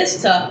like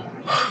this to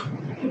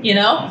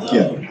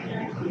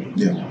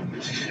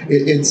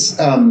It's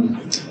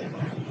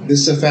this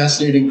is a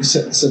fascinating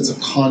sense of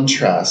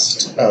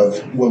contrast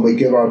of when we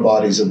give our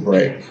bodies a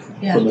break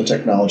from the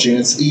technology, and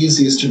it's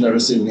easiest to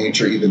notice in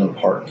nature, even a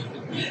park.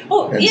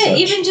 Oh, yeah,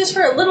 even just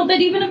for a little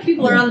bit, even if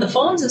people are on the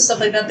phones and stuff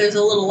like that, there's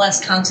a little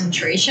less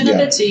concentration of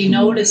it, so you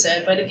notice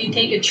it. But if you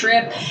take a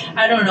trip,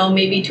 I don't know,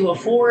 maybe to a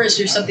forest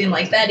or something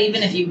like that,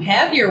 even if you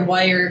have your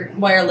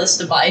wireless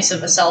device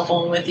of a cell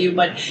phone with you,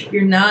 but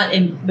you're not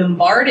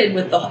bombarded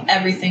with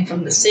everything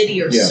from the city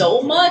or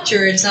so much,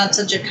 or it's not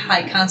such a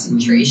high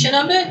concentration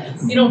of it,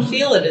 you don't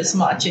feel it as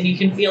much, and you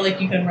can feel like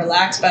you can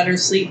relax better,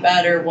 sleep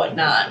better,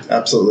 whatnot.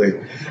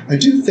 Absolutely. I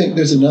do think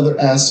there's another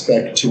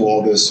aspect to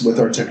all this with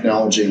our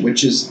technology,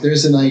 which is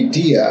there's an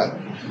idea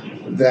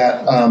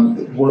that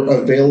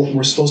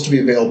we're supposed to be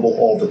available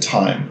all the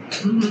time.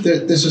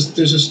 There's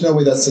just no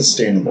way that's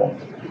sustainable.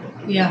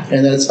 Yeah.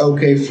 And that it's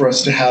okay for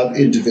us to have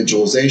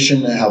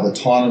individualization and have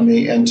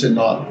autonomy and to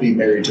not be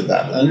married to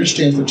that. I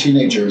understand for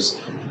teenagers,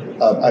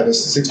 I have a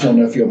 6-year-old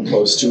nephew I'm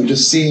close to,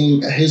 just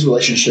seeing his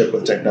relationship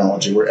with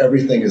technology where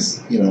everything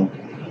is,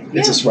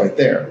 it's just right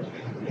there.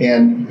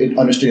 And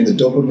understanding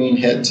the dopamine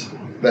hit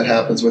that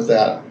happens with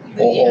that,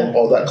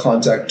 all that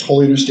contact,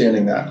 totally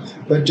understanding that.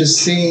 But just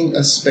seeing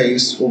a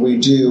space where we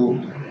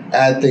do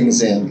add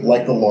things in,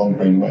 like the long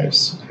brain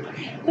waves.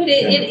 But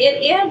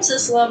it adds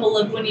this level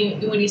of when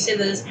you say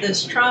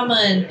this trauma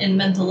and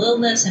mental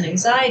illness and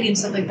anxiety and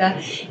stuff like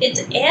that,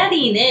 it's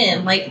adding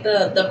in like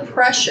the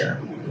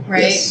pressure,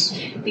 right? Yes.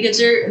 Because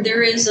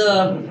there is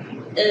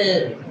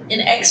an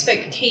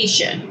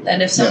expectation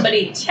that if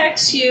somebody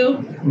texts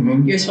you,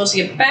 you're supposed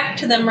to get back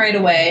to them right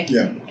away,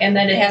 and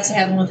that it has to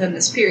happen within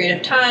this period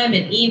of time.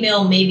 An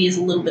email maybe is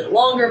a little bit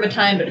longer of a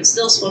time, but it's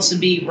still supposed to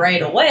be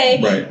right away.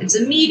 Right. It's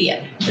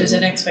immediate. There's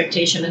an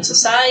expectation in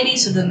society,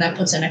 so then that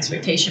puts an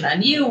expectation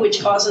on you, which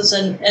causes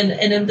an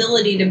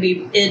inability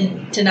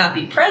to not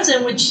be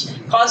present, which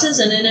causes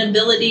an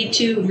inability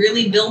to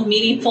really build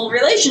meaningful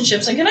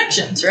relationships and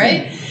connections,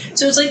 right?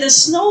 So it's like this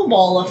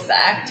snowball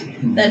effect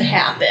that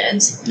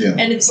happens.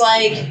 And it's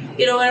like,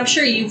 and I'm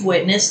sure you've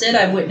witnessed it.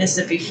 I've witnessed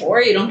it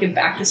before. You don't get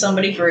back to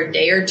somebody for a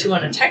day or two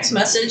on a text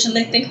message and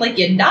they think like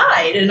you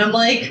died. And I'm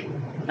like,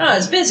 oh,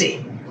 it's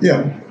busy.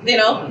 Yeah.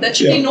 That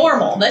should be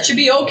normal. That should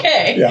be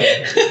okay.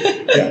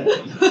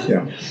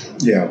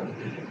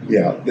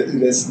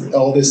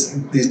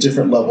 These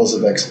different levels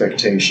of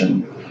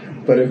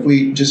expectation. But if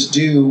we just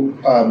do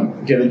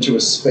get into a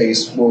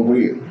space where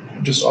we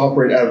just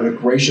operate out of a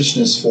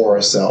graciousness for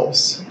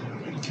ourselves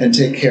and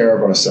take care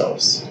of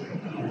ourselves,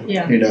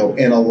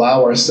 and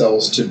allow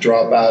ourselves to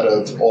drop out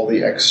of all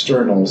the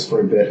externals for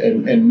a bit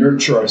and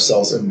nurture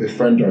ourselves and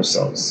befriend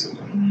ourselves.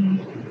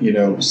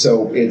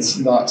 So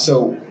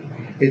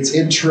it's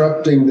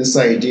interrupting this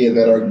idea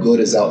that our good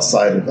is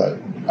outside of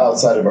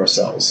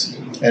ourselves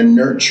and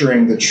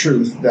nurturing the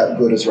truth that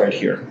good is right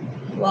here.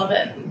 Love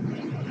it.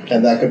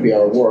 And that could be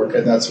our work,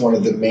 and that's one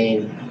of the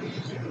main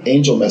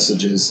angel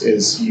messages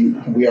is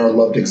we are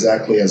loved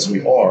exactly as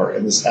we are,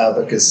 and this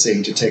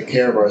advocacy to take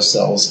care of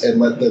ourselves and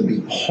let them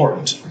be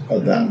part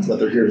of that, that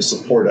they're here to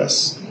support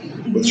us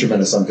with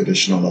tremendous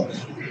unconditional love.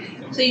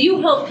 So you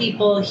help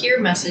people hear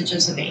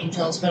messages of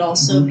angels, but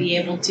also be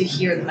able to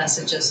hear the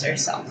messages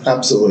themselves.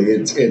 Absolutely.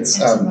 It's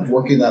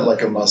working that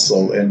like a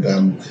muscle, and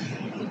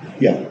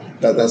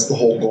that's the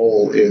whole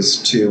goal,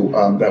 is to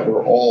that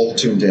we're all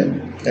tuned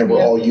in and we're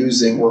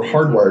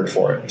hardwired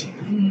for it.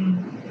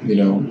 you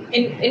know.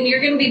 And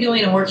you're going to be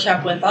doing a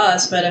workshop with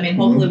us, but I mean,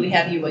 hopefully we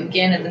have you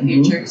again in the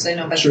future, because I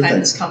know by the Sure time thing.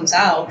 this comes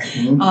out,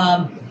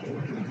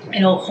 you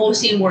know,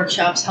 hosting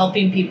workshops,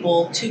 helping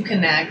people to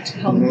connect,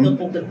 helping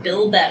people to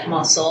build that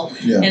muscle,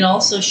 Yeah. and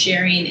also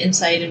sharing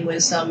insight and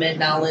wisdom and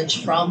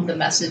knowledge from the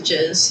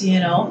messages, you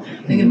know.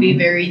 They can be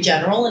very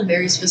general and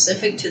very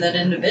specific to that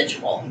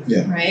individual,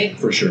 Yeah. right?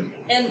 For sure.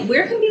 And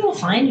where can people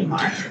find you,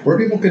 Mark? Where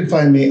people can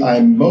find me,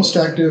 I'm most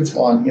active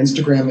on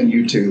Instagram and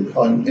YouTube.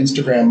 On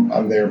Instagram,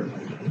 I'm there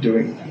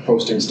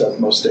posting stuff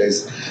most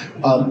days.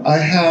 I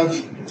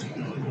have,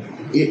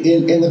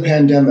 in the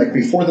pandemic,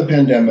 before the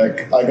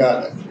pandemic, I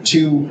got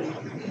 2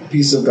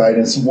 pieces of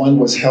guidance. One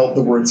was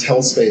the words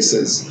health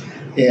spaces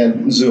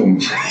and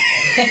Zoom.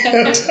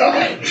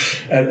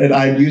 and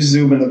I'd used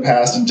Zoom in the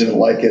past and didn't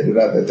like it, and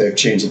that they've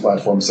changed the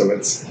platform, so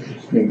it's,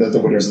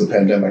 the winners of the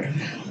pandemic.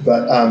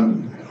 But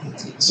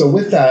so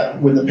with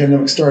that, when the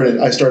pandemic started,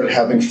 I started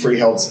having free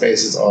health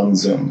spaces on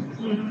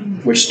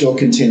Zoom, which still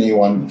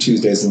continue on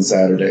Tuesdays and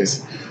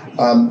Saturdays.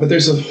 But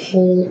there's a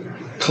whole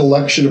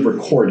collection of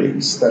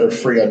recordings that are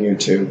free on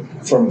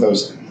YouTube from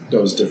those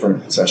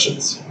different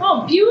sessions.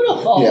 Oh,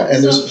 beautiful. Yeah,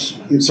 and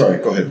So- sorry,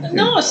 go ahead.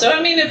 No, so I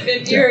mean,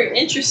 if you're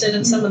interested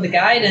in some of the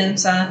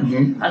guidance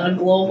on a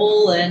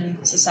global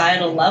and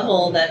societal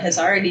level that has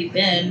already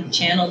been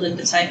channeled and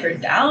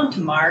deciphered down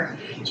to Mark,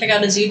 check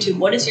out his YouTube.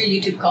 What is your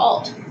YouTube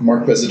called?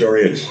 Mark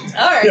Bezadorian.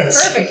 All right,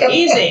 Yes. perfect,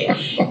 easy.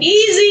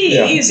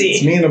 Yeah, Easy.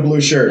 it's me in a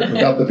blue shirt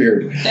without the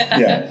beard.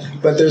 Yeah,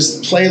 but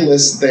there's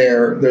playlists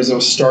there. There's a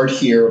start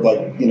here,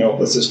 like,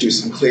 let's just do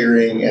some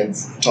clearing and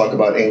talk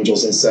about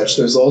angels and such.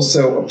 There's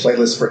also a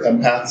playlist for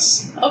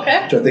empaths,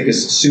 Okay. which I think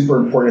is super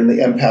important.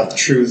 The empath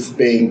truth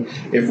being,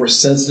 if we're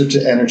sensitive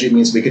to energy, it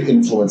means we can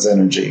influence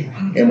energy.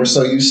 And we're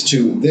so used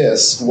to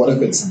this, what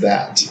if it's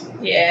that?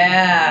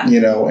 Yeah.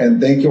 And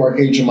thank you,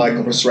 Archangel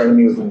Michael, for surrounding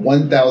me with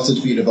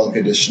 1,000 feet of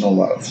unconditional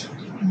love,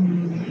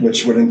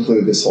 which would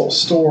include this whole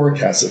store,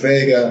 Casa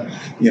Vega,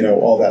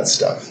 all that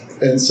stuff.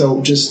 And so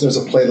there's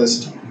a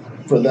playlist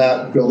for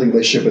that, building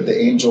relationship with the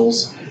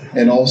angels,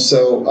 and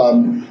also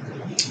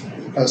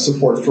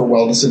support for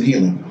wellness and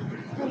healing.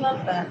 I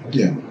love that.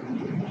 Yeah.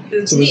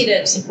 It's So this-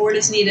 needed. Support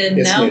is needed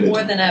It's now needed.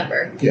 more than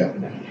ever. Yeah.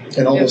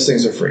 And all those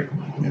things are free.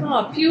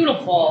 Oh,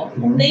 beautiful.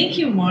 Well, thank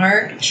you,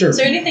 Mark. Sure. Is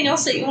there anything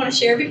else that you want to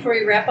share before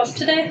we wrap up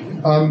today?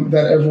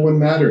 That everyone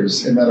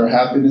matters, and that our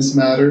happiness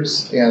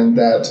matters, and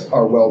that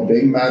our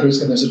well-being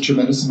matters, and there's a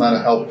tremendous amount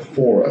of help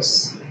for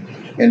us.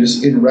 And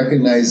just in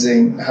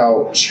recognizing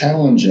how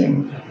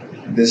challenging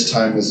this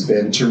time has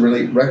been, to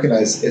really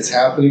recognize it's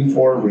happening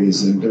for a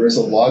reason. There is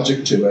a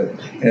logic to it,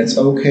 and it's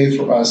okay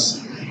for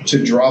us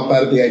to drop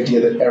out of the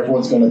idea that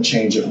everyone's going to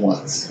change at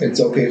once.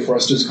 It's okay for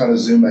us to just kind of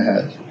zoom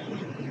ahead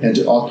and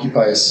to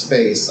occupy a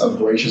space of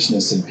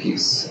graciousness and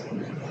peace,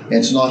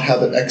 and to not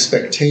have an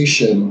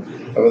expectation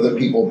of other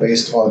people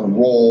based on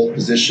role,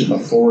 position,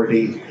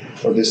 authority,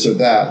 or this or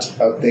that.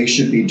 They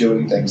should be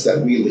doing things that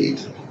we lead.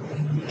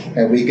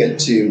 And we get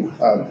to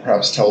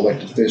perhaps tell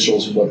elected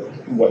officials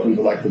what we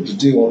would like them to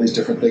do, all these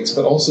different things,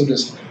 but also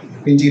just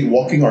indeed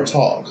walking our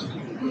talk.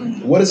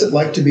 What is it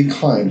like to be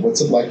kind?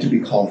 What's it like to be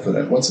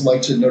confident? What's it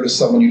like to notice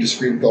someone you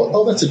disagree with, go,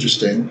 oh, that's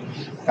interesting,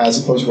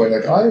 as opposed to going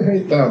like, I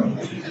hate them,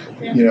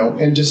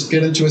 and just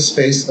get into a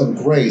space of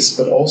grace.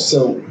 But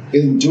also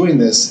in doing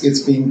this, it's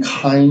being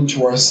kind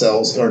to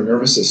ourselves and our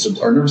nervous systems.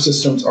 Our nervous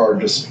systems are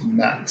just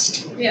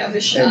maxed. Yeah, the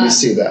And we shot.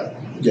 see that.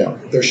 Yeah,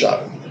 they're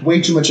shot.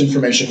 Way too much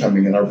information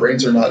coming in. Our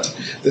brains are not.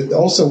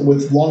 Also,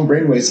 with long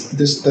brainwaves,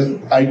 the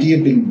idea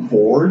of being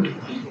bored,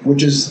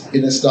 which is,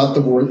 and it's not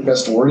the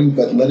best wording,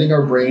 but letting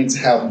our brains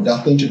have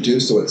nothing to do,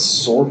 so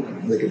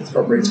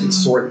our brains can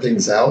sort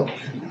things out.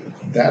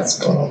 That's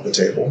gone off the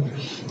table.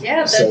 Yeah,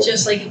 that's So-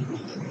 just like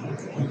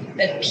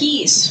that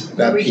peace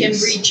where That we can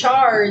peace.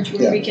 recharge,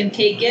 where Yeah. we can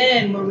take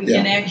in, where we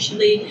can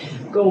actually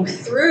go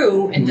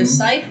through and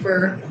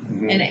decipher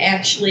and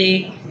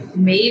actually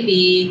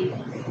maybe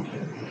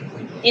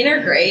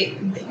integrate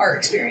our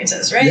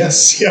experiences, right?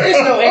 Yes. Yeah.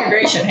 There's no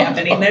integration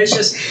happening. There's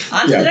just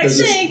on to Yeah, the next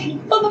there's thing.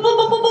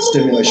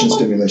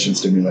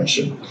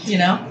 Stimulation. You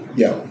know?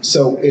 Yeah.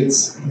 So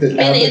it's the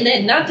And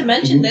then not to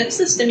mention that's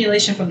the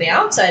stimulation from the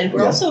outside.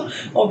 We're Yeah. also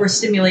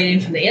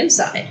overstimulating from the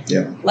inside.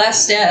 Yeah.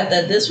 Last stat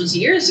that this was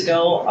years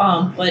ago,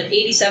 but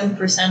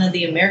 87% of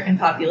the American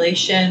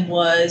population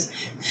was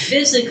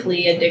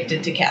physically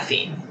addicted to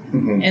caffeine.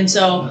 Mhm. And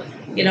so,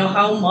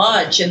 how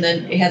much, and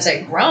then it has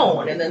that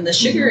grown, and then the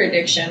sugar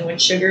addiction,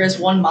 which sugar is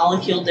one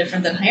molecule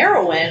different than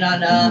heroin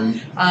on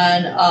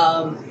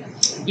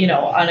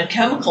a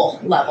chemical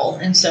level,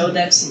 and so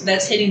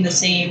that's hitting the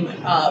same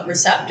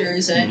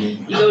receptors. And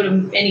you go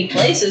to any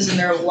places and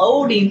they're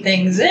loading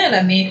things in.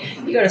 I mean,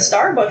 you go to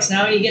Starbucks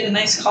now and you get a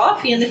nice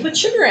coffee and they put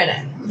sugar in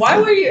it. Why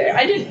were you?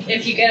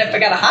 If I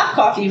got a hot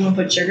coffee, you wouldn't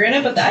put sugar in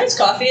it, but the iced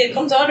coffee, it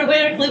comes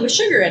automatically with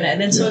sugar in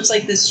it, and so it's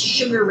like this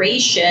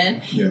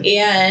sugaration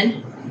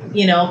and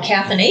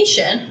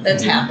caffeination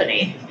that's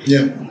happening.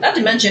 Yeah. Not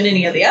to mention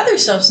any of the other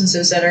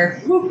substances that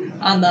are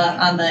on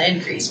the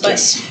increase. But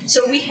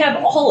so we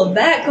have all of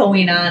that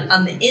going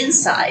on the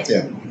inside.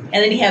 Yeah.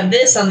 And then you have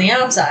this on the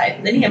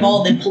outside. Then you have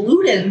all the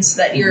pollutants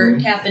that you're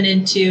tapping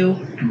into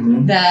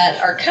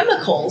that are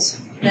chemicals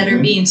that are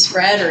being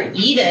spread or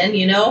eaten,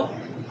 you know.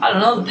 I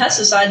don't know, the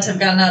pesticides have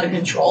gotten out of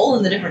control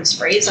and the different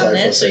sprays on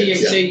it. So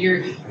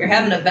you're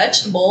having a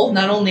vegetable,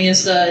 not only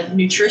is the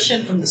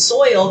nutrition from the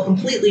soil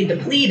completely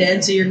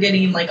depleted, so you're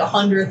getting like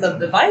 1/100th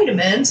of the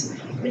vitamins,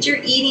 but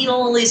you're eating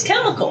all of these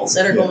chemicals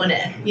that are going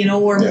in, you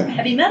know, or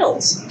heavy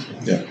metals.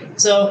 Yeah.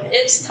 So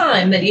it's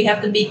time that you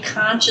have to be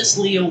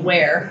consciously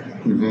aware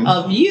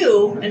of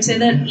you and say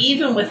that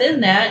even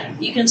within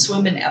that, you can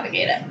swim and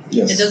navigate it.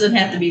 Yes. It doesn't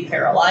have to be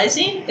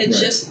paralyzing.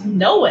 It's just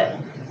know it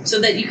so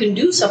that you can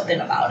do something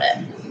about it.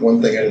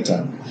 One thing at a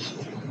time.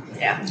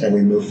 Yeah. And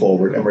we move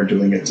forward and we're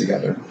doing it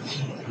together.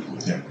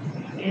 Yeah.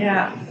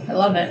 Yeah. I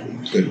love it.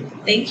 Good.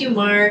 Thank you,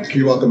 Mark.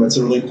 You're welcome. It's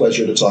a really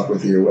pleasure to talk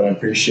with you, and I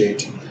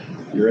appreciate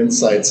your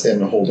insights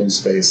and holding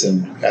space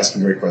and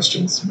asking great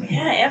questions.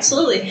 Yeah,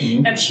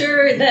 absolutely. I'm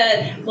sure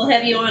that we'll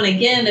have you on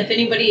again if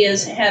anybody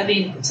is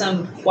having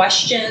some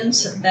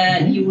questions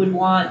that you would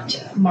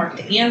want Mark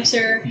to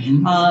answer.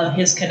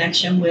 His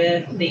connection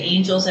with the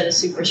angels that is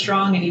super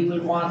strong, and you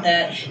would want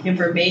that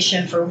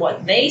information for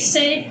what they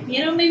say.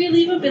 You know, maybe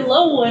leave it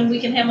below, and we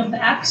can have him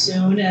back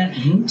soon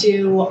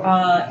to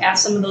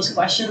ask some of those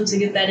questions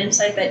and get that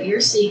insight that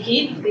you're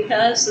seeking,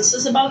 because this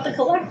is about the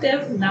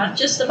collective, not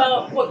just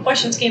about what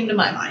questions came to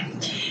my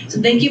mind. So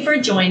thank you for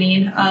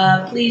joining.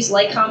 Please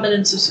like, comment,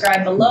 and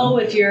subscribe below.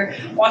 If you're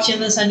watching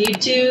this on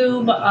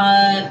YouTube,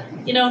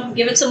 you know,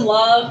 give it some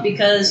love,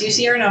 because you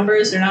see our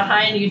numbers. They're not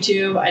high on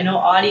YouTube. I know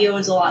audio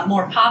is a lot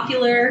more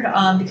popular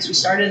because we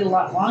started a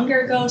lot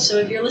longer ago. So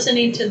if you're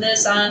listening to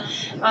this on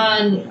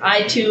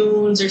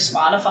iTunes or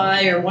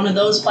Spotify or one of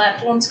those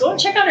platforms, go and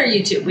check out our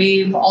YouTube.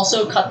 We've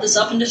also cut this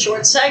up into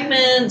short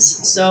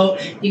segments. So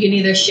you can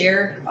either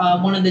share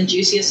one of the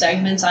juiciest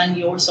segments on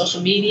your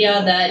social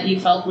media that you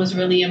felt was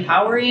really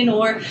empowering,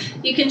 or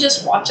you can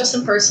just watch us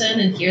in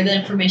person and hear the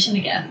information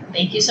again.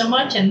 Thank you so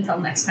much, and until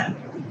next time.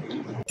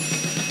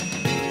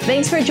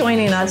 Thanks for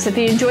joining us. If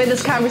you enjoyed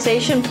this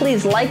conversation,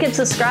 please like it,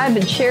 subscribe,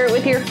 and share it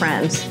with your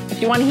friends.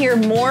 If you want to hear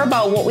more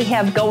about what we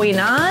have going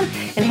on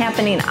and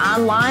happening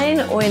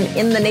online or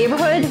in the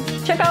neighborhood,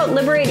 check out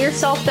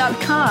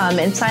liberateyourself.com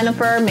and sign up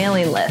for our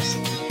mailing list.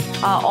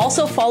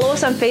 Also, follow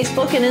us on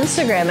Facebook and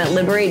Instagram at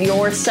Liberate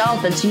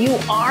Yourself. It's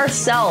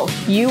YouRself,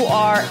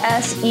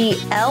 URSELF.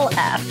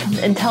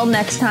 Until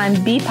next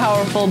time, be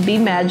powerful, be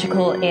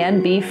magical,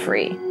 and be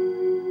free.